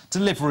 discount,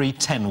 delivery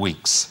 10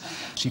 weeks.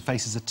 She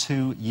faces a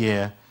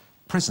 2-year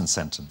prison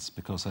sentence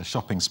because her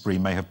shopping spree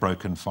may have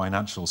broken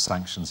financial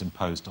sanctions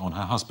imposed on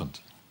her husband.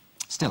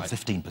 Still,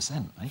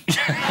 15%, eh?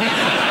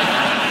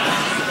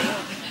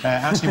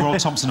 Anthony Royal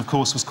Thompson, of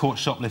course, was caught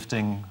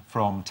shoplifting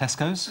from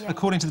Tesco's. Yeah.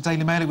 According to the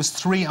Daily Mail, it was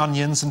 3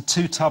 onions and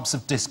 2 tubs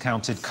of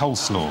discounted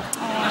coleslaw.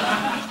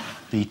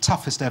 The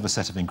toughest ever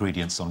set of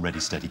ingredients on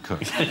Ready, Steady,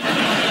 Cook. He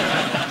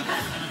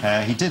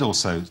did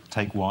also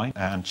take wine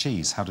and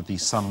cheese. How did the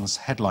Sun's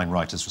headline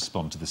writers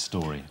respond to this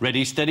story?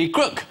 Ready, Steady,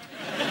 Cook.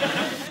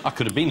 I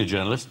could have been a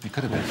journalist. You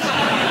could have been.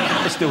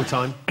 There's still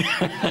time.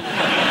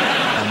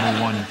 A more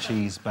wine and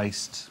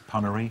cheese-based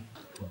punnery.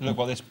 Look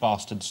what this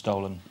bastard's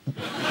stolen.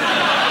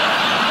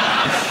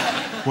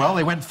 Well,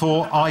 they went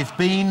for, I've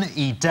been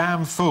a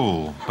damn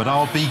fool, but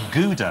I'll be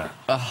Gouda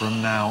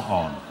from now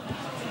on.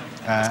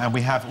 And we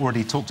have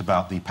already talked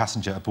about the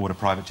passenger aboard a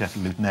private jet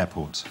at Luton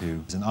Airport,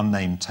 who is an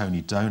unnamed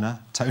Tony Donor.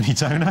 Tony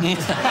Donor? Tony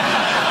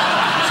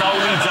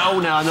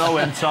Donor, I know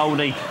him,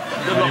 Tony.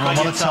 Anyone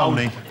want a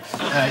Tony?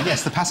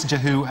 Yes, the passenger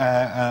who,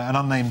 an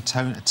unnamed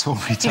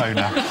Tory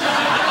Toner,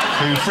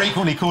 who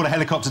frequently called a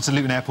helicopter to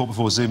Luton Airport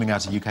before zooming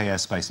out of UK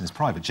airspace in his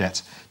private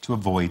jet to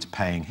avoid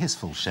paying his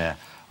full share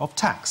of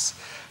tax.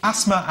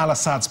 Asma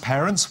Al-Assad's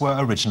parents were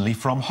originally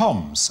from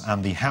Homs,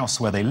 and the house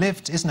where they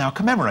lived is now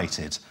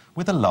commemorated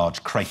with a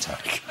large crater.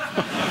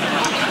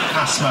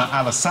 Asma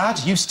Al-Assad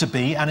used to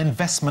be an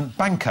investment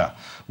banker,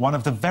 one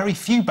of the very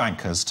few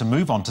bankers to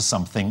move on to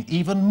something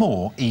even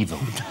more evil.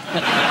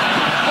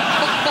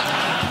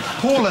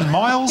 Paul and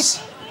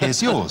Miles,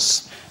 here's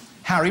yours.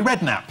 Harry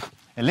Redknapp,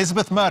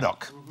 Elizabeth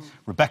Murdoch,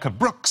 Rebecca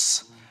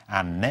Brooks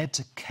and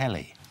Ned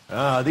Kelly.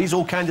 These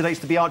all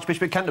candidates to be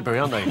Archbishop of Canterbury,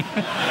 aren't they?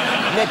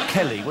 Ned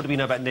Kelly, what do we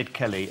know about Ned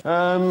Kelly?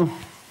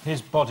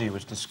 His body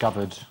was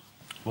discovered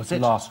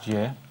last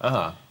year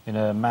in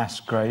a mass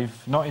grave.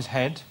 Not his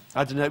head.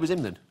 I didn't know it was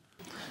him then.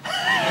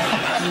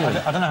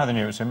 I don't know how they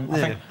knew it was him.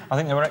 Yeah. I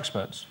think they were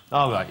experts.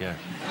 Oh, right, yeah.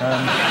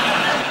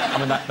 I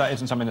mean, that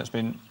isn't something that's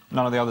been...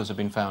 None of the others have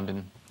been found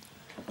in...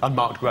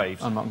 Unmarked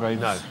graves? Unmarked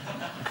graves. No. It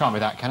can't be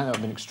that, can it? That would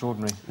have been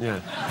extraordinary. Yeah.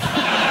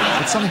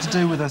 It's something to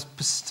do with a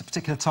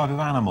particular type of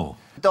animal.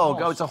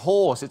 Dog? Oh, it's a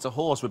horse. It's a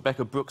horse.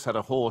 Rebecca Brooks had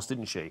a horse,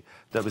 didn't she?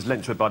 That was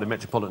lent to her by the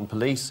Metropolitan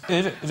Police.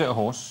 Is it a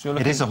horse?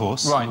 It is a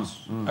horse. Right.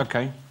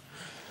 OK.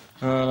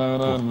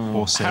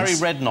 Horses. Harry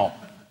Redknapp.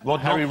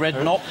 Harry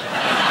Redknapp.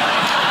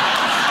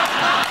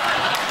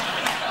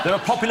 They're a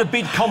popular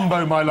bid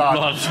combo, my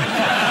lad.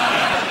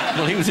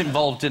 Well, he was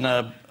involved in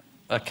a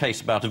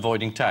case about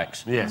avoiding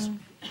tax. Yes.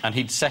 And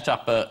he'd set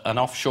up an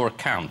offshore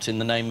account in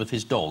the name of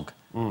his dog.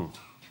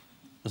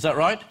 Is that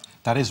right?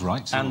 That is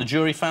right. And the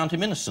jury found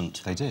him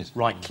innocent. They did.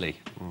 Rightly.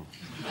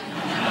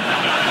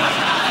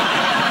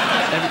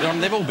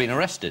 They've all been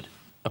arrested,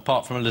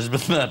 apart from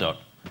Elizabeth Murdoch.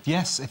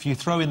 Yes, if you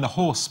throw in the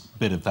horse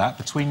bit of that,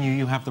 between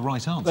you have the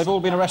right answer. They've all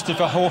been arrested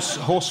for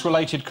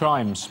horse-related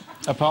crimes,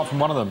 apart from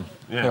one of them,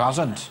 who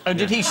hasn't. Oh,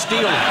 did he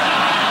steal?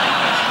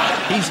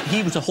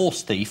 He was a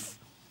horse thief.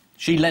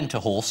 She lent a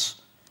horse,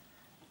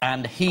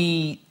 and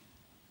he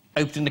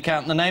opened an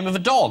account in the name of a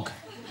dog.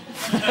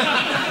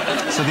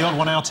 So the odd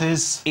one out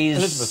is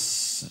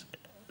Elizabeth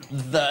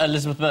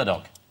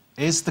Murdoch.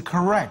 Is the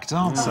correct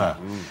answer.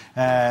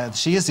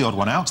 She is the odd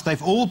one out.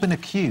 They've all been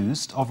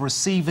accused of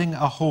receiving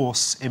a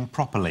horse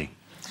improperly.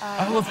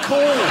 Oh, of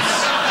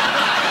course!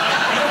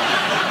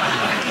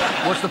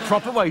 What's the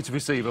proper way to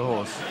receive a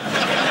horse?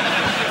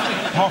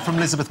 Apart from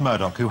Elizabeth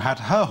Murdoch, who had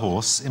her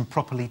horse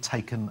improperly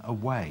taken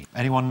away.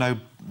 Anyone know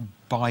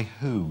by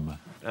whom?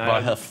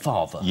 By her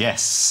father.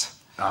 Yes.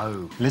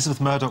 Oh. Elizabeth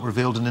Murdoch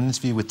revealed in an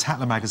interview with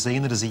Tatler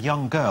magazine that as a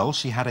young girl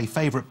she had a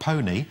favourite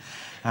pony,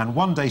 and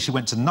one day she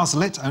went to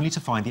nuzzle it only to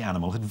find the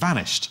animal had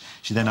vanished.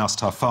 She then asked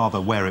her father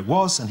where it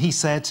was, and he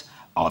said,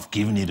 "I've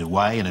given it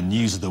away in a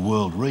News of the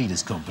World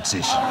Readers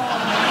competition."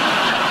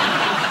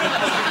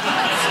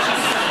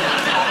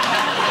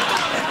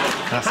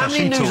 How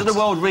many News of the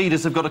World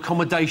readers have got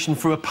accommodation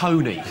for a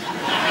pony?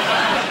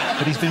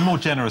 But he's been more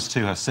generous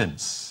to her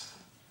since.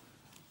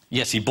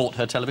 Yes, he bought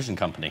her television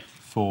company.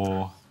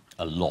 For?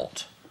 A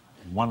lot.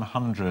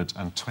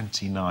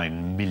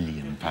 £129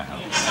 million.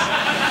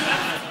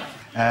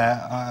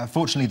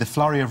 Fortunately, the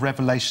flurry of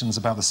revelations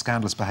about the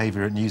scandalous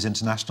behaviour at News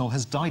International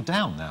has died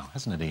down now,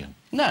 hasn't it, Ian?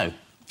 No.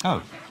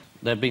 Oh.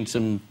 There have been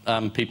some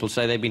people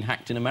say they've been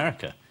hacked in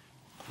America,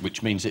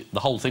 which means the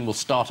whole thing will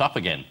start up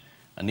again.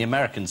 And the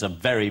Americans are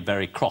very,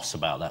 very cross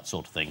about that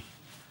sort of thing.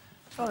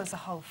 Well, there's a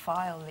whole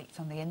file leaked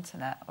on the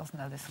internet, wasn't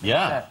there, this week,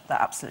 Yeah.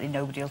 that absolutely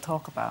nobody will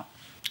talk about.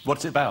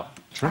 What's it about?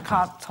 I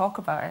can't talk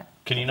about it.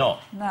 Can you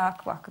not? No, I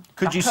could.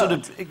 Could you sort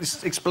of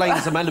explain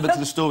some elements of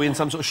the story in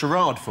some sort of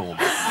charade form?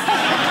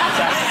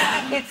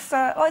 It's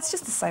well, it's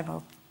just the same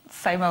old.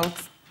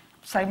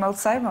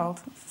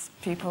 It's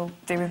people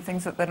doing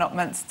things that they're not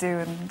meant to do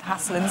and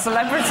hassling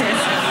celebrities.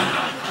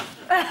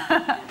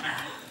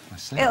 I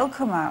see. It'll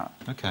come out.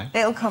 OK.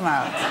 It'll come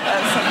out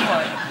at some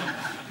point.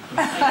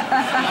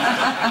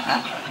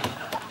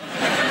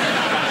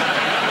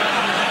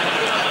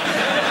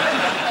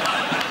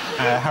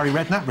 Harry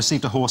Redknapp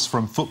received a horse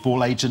from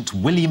football agent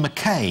Willie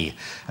McKay,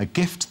 a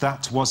gift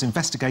that was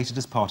investigated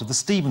as part of the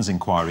Stevens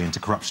inquiry into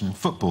corruption in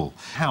football.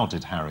 How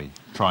did Harry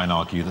try and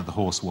argue that the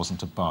horse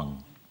wasn't a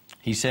bung?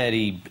 He said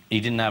he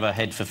didn't have a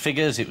head for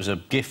figures. It was a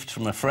gift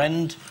from a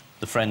friend.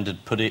 The friend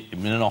had put it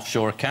in an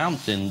offshore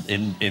account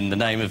in the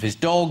name of his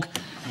dog.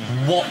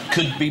 What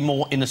could be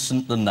more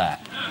innocent than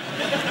that?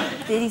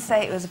 Did he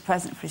say it was a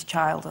present for his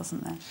child,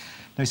 wasn't there?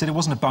 No, he said it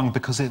wasn't a bung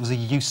because it was a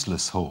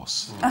useless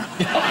horse.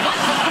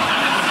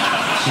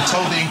 He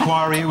told the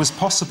inquiry it was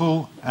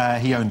possible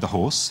he owned the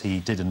horse. He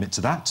did admit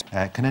to that.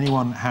 Can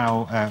anyone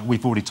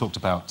we've already talked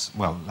about...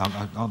 Well,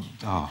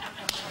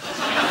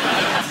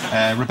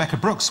 Rebecca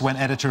Brooks, when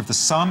editor of The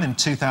Sun in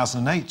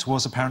 2008,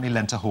 was apparently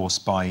lent a horse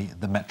by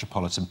the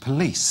Metropolitan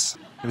Police.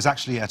 It was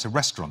actually at a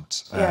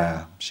restaurant.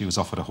 Yeah. She was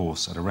offered a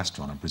horse at a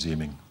restaurant, I'm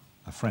presuming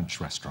a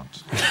French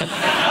restaurant.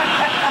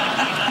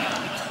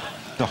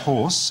 The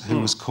horse, who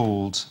was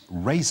called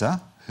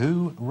Razor,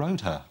 who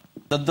rode her?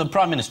 The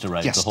Prime Minister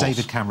rode the horse? Yes,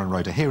 David Cameron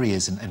rode her. Here he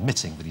is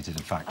admitting that he did,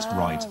 in fact,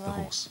 ride the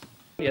horse.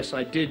 Yes,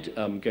 I did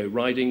go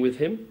riding with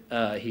him.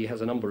 He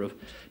has a number of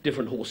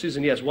different horses,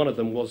 and yes, one of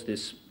them was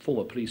this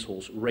former police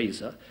horse,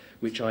 Razor,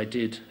 which I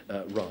did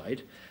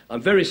ride.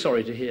 I'm very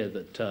sorry to hear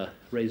that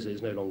Razor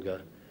is no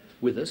longer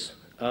with us,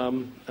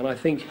 and I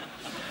think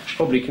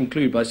probably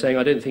conclude by saying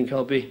I don't think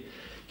I'll be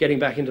getting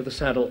back into the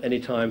saddle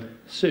anytime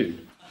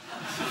soon.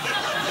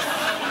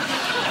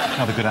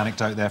 Another good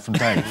anecdote there from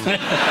Dave.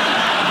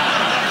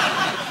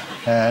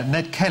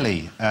 Ned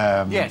Kelly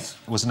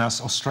was an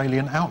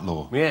Australian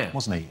outlaw,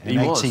 wasn't he? In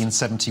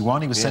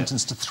 1871, he was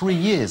sentenced to 3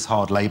 years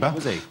hard labour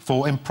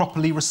for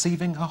improperly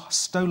receiving a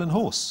stolen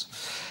horse.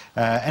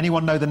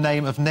 Anyone know the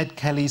name of Ned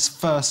Kelly's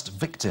first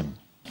victim?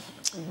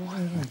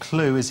 The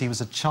clue is he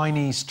was a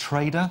Chinese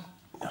trader.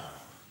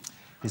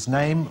 His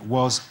name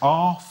was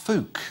R.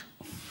 Fook.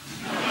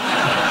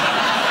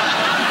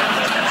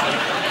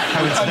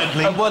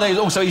 Coincidentally...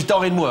 well, also his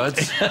dying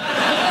words.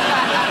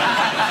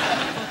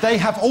 They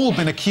have all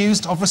been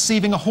accused of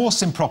receiving a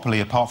horse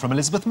improperly, apart from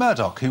Elizabeth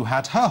Murdoch, who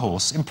had her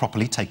horse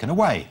improperly taken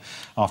away.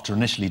 After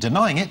initially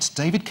denying it,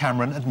 David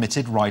Cameron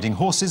admitted riding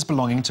horses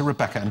belonging to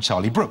Rebecca and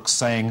Charlie Brooks,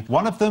 saying,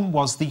 "One of them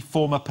was the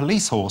former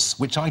police horse,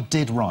 which I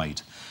did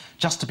ride."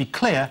 Just to be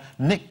clear,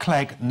 Nick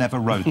Clegg never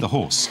rode the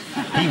horse.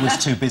 He was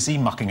too busy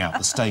mucking out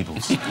the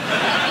stables.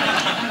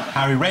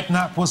 Harry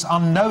Redknapp was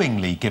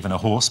unknowingly given a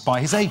horse by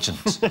his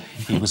agent.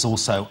 He was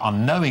also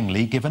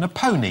unknowingly given a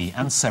pony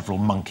and several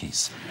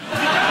monkeys.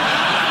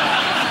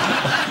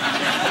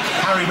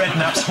 Harry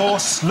Redknapp's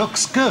horse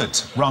looks good,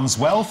 runs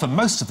well for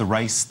most of the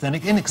race, then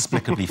it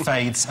inexplicably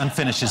fades and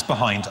finishes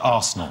behind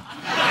Arsenal.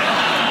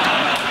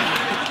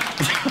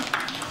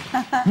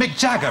 Mick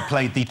Jagger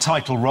played the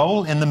title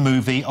role in the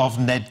movie of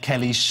Ned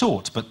Kelly's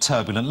short but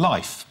turbulent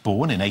life.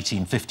 Born in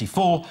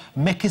 1854,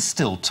 Mick is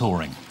still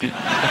touring.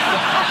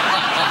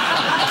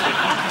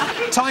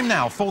 Time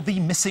now for the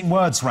Missing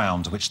Words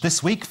round, which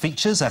this week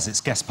features as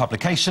its guest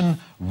publication,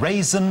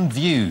 Raisin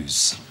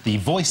Views, the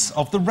voice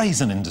of the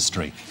raisin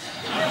industry.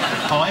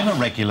 I'm a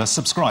regular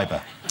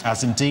subscriber,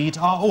 as indeed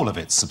are all of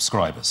its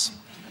subscribers.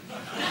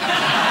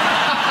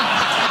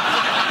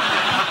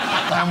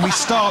 And we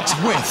start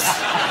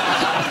with...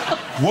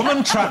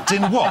 Woman trapped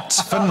in what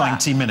for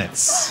 90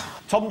 minutes?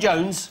 Tom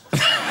Jones.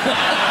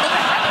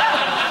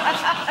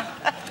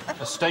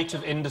 A state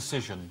of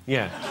indecision.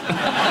 Yeah.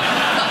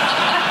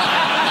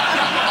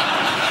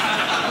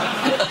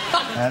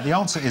 The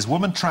answer is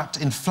woman trapped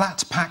in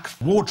flat pack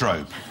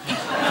wardrobe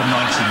for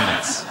 90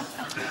 minutes.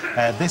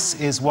 This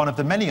is one of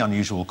the many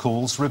unusual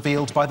calls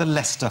revealed by the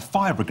Leicester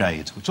Fire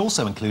Brigade, which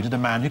also included a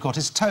man who got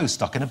his toe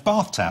stuck in a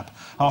bath tap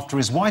after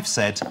his wife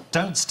said,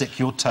 "Don't stick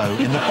your toe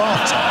in the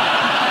bath tap."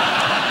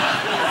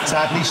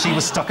 Sadly, she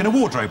was stuck in a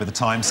wardrobe at the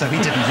time, so he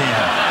didn't hear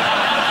her.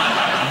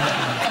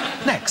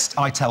 Next,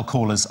 I tell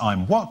callers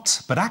I'm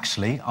what, but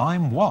actually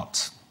I'm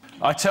what?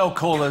 I tell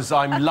callers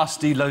I'm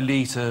lusty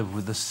Lolita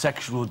with the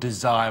sexual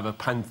desire of a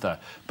panther,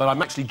 but I'm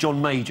actually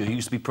John Major, who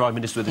used to be Prime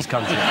Minister of this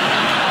country.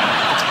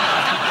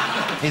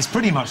 It's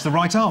pretty much the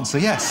right answer,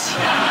 yes.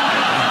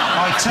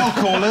 I tell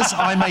callers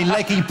I'm a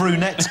leggy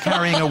brunette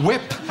carrying a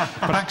whip,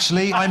 but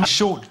actually I'm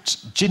short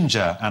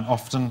ginger and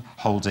often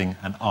holding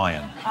an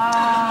iron.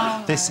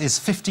 This is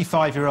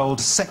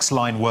 55-year-old sex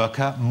line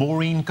worker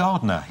Maureen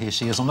Gardner. Here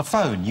she is on the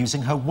phone,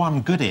 using her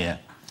one good ear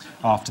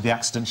after the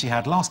accident she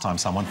had last time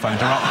someone phoned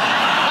her up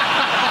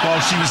while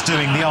she was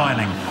doing the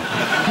ironing.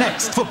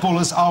 Next,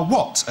 footballers are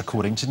what,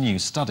 according to new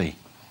study?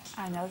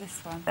 I know this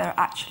one. They're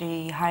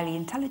actually highly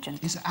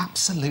intelligent. Is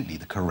absolutely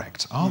the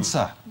correct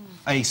answer.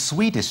 A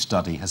Swedish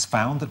study has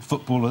found that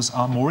footballers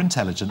are more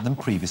intelligent than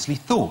previously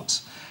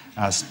thought.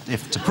 As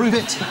if to prove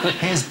it,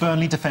 here's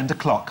Burnley defender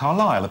Clark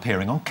Carlisle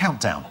appearing on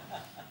Countdown.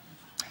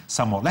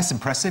 Somewhat less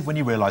impressive when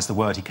you realise the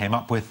word he came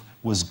up with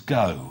was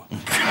go.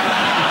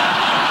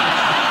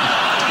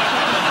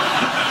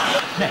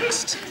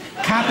 Next,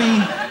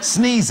 Cabby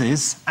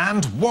sneezes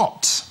and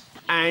what?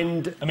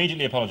 And...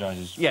 Immediately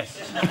apologises. Yes.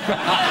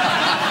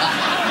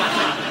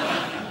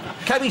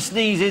 Cabby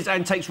sneezes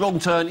and takes wrong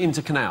turn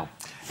into canal.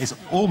 It's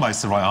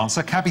almost the right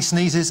answer. Cabby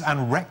sneezes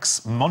and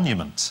wrecks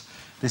monument.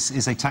 This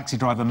is a taxi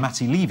driver,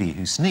 Matty Levy,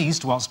 who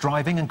sneezed whilst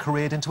driving and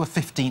careered into a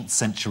 15th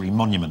century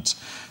monument.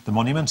 The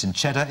monument in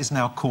Cheddar is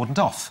now cordoned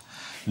off,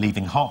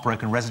 leaving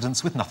heartbroken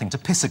residents with nothing to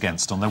piss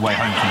against on their way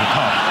home from the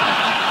pub.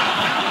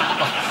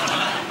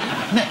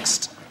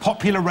 Next,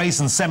 popular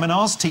raisin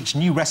seminars teach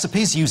new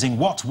recipes using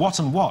what,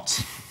 and what?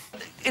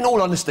 In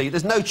all honesty,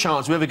 there's no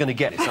chance we're ever going to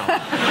get this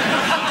answer.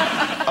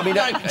 I mean,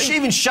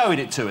 even showing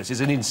it to us is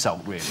an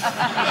insult, really.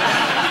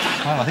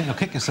 Well, I think you'll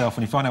kick yourself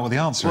when you find out what the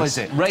answer is. What is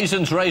it?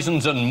 Raisins,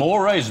 raisins and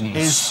more raisins.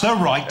 Is the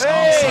right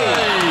answer.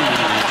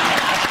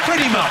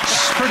 Pretty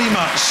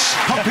much.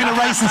 Popular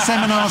raisin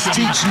seminars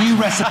teach new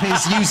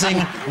recipes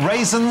using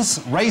raisins,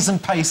 raisin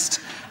paste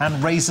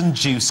and raisin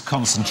juice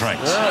concentrate.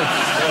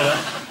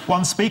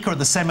 One speaker at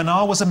the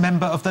seminar was a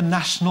member of the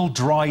National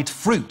Dried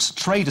Fruit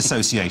Trade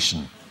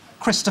Association,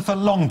 Christopher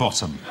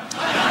Longbottom.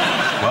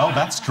 Well,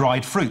 that's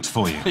dried fruit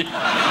for you.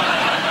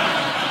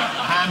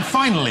 And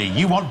finally,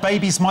 you want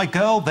babies, my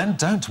girl, then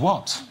don't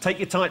what? Take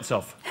your tights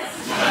off.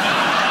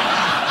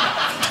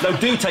 No,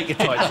 do take your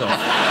tights off.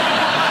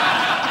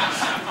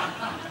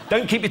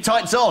 Don't keep your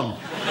tights on.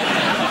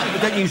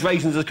 But don't use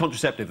raisins as a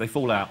contraceptive, they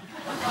fall out.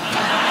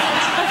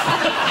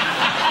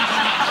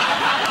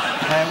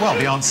 Well,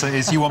 the answer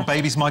is you want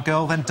babies, my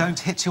girl, then don't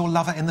hit your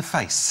lover in the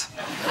face.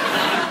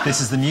 This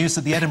is the news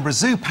that the Edinburgh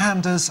Zoo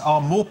pandas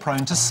are more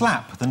prone to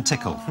slap than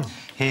tickle.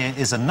 Here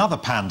is another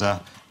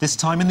panda, this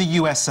time in the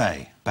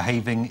USA,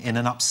 behaving in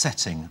an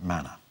upsetting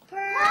manner.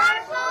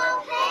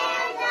 Purple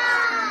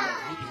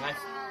panda!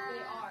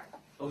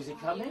 Oh, is he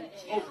coming?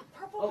 Oh,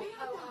 purple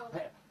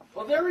panda.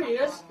 Well, there he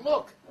is.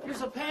 Look,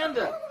 here's a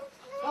panda.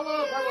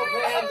 Hello, purple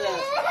panda.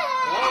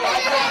 All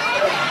right,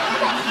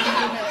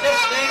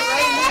 just stay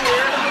right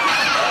here.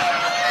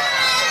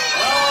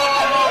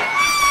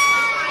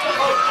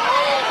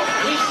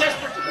 He's just...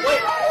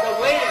 Wait.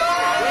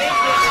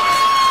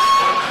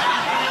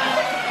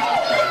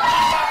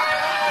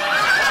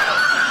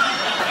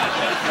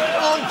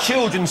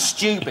 children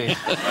stupid.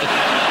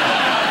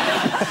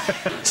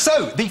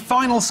 So, the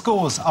final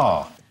scores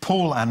are...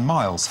 Paul and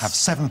Miles have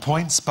 7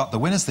 points, but the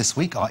winners this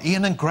week are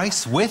Ian and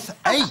Grace with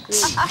 8.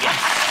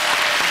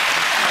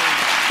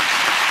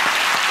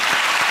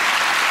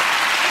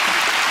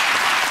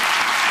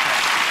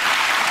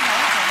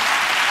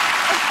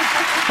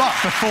 But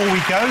before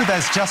we go,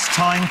 there's just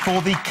time for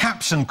the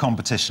caption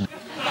competition.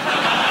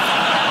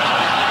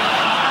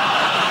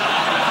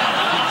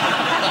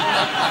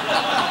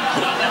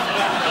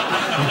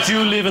 Do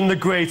you live in the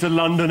Greater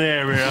London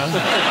area?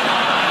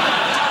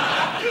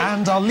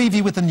 And I'll leave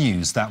you with the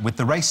news that with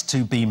the race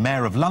to be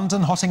Mayor of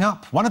London hotting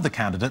up, one of the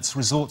candidates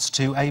resorts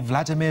to a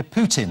Vladimir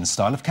Putin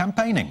style of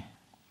campaigning.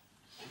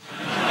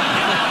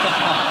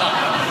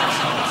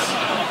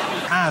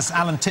 As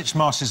Alan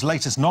Titchmarsh's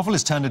latest novel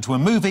is turned into a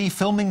movie,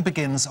 filming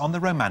begins on the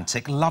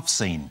romantic love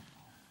scene.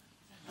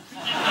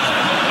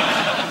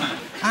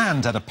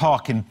 And at a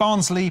park in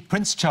Barnsley,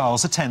 Prince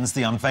Charles attends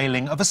the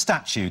unveiling of a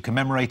statue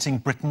commemorating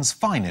Britain's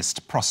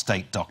finest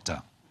prostate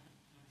doctor.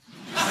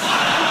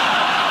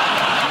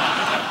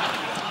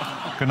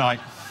 Good night.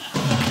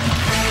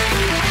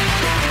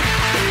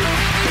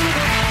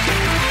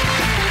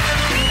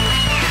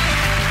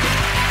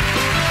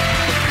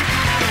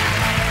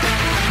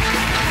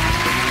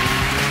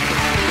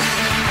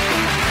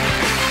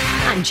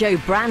 And Joe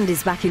Brand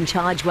is back in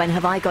charge when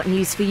Have I Got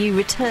News For You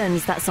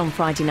returns. That's on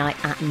Friday night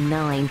at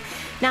 9.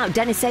 Now,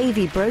 Dennis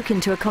Avey broke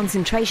into a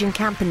concentration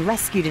camp and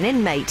rescued an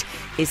inmate.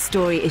 His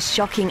story is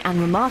shocking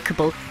and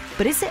remarkable,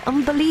 but is it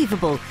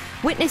unbelievable?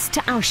 Witness to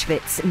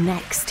Auschwitz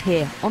next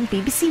here on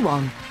BBC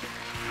One.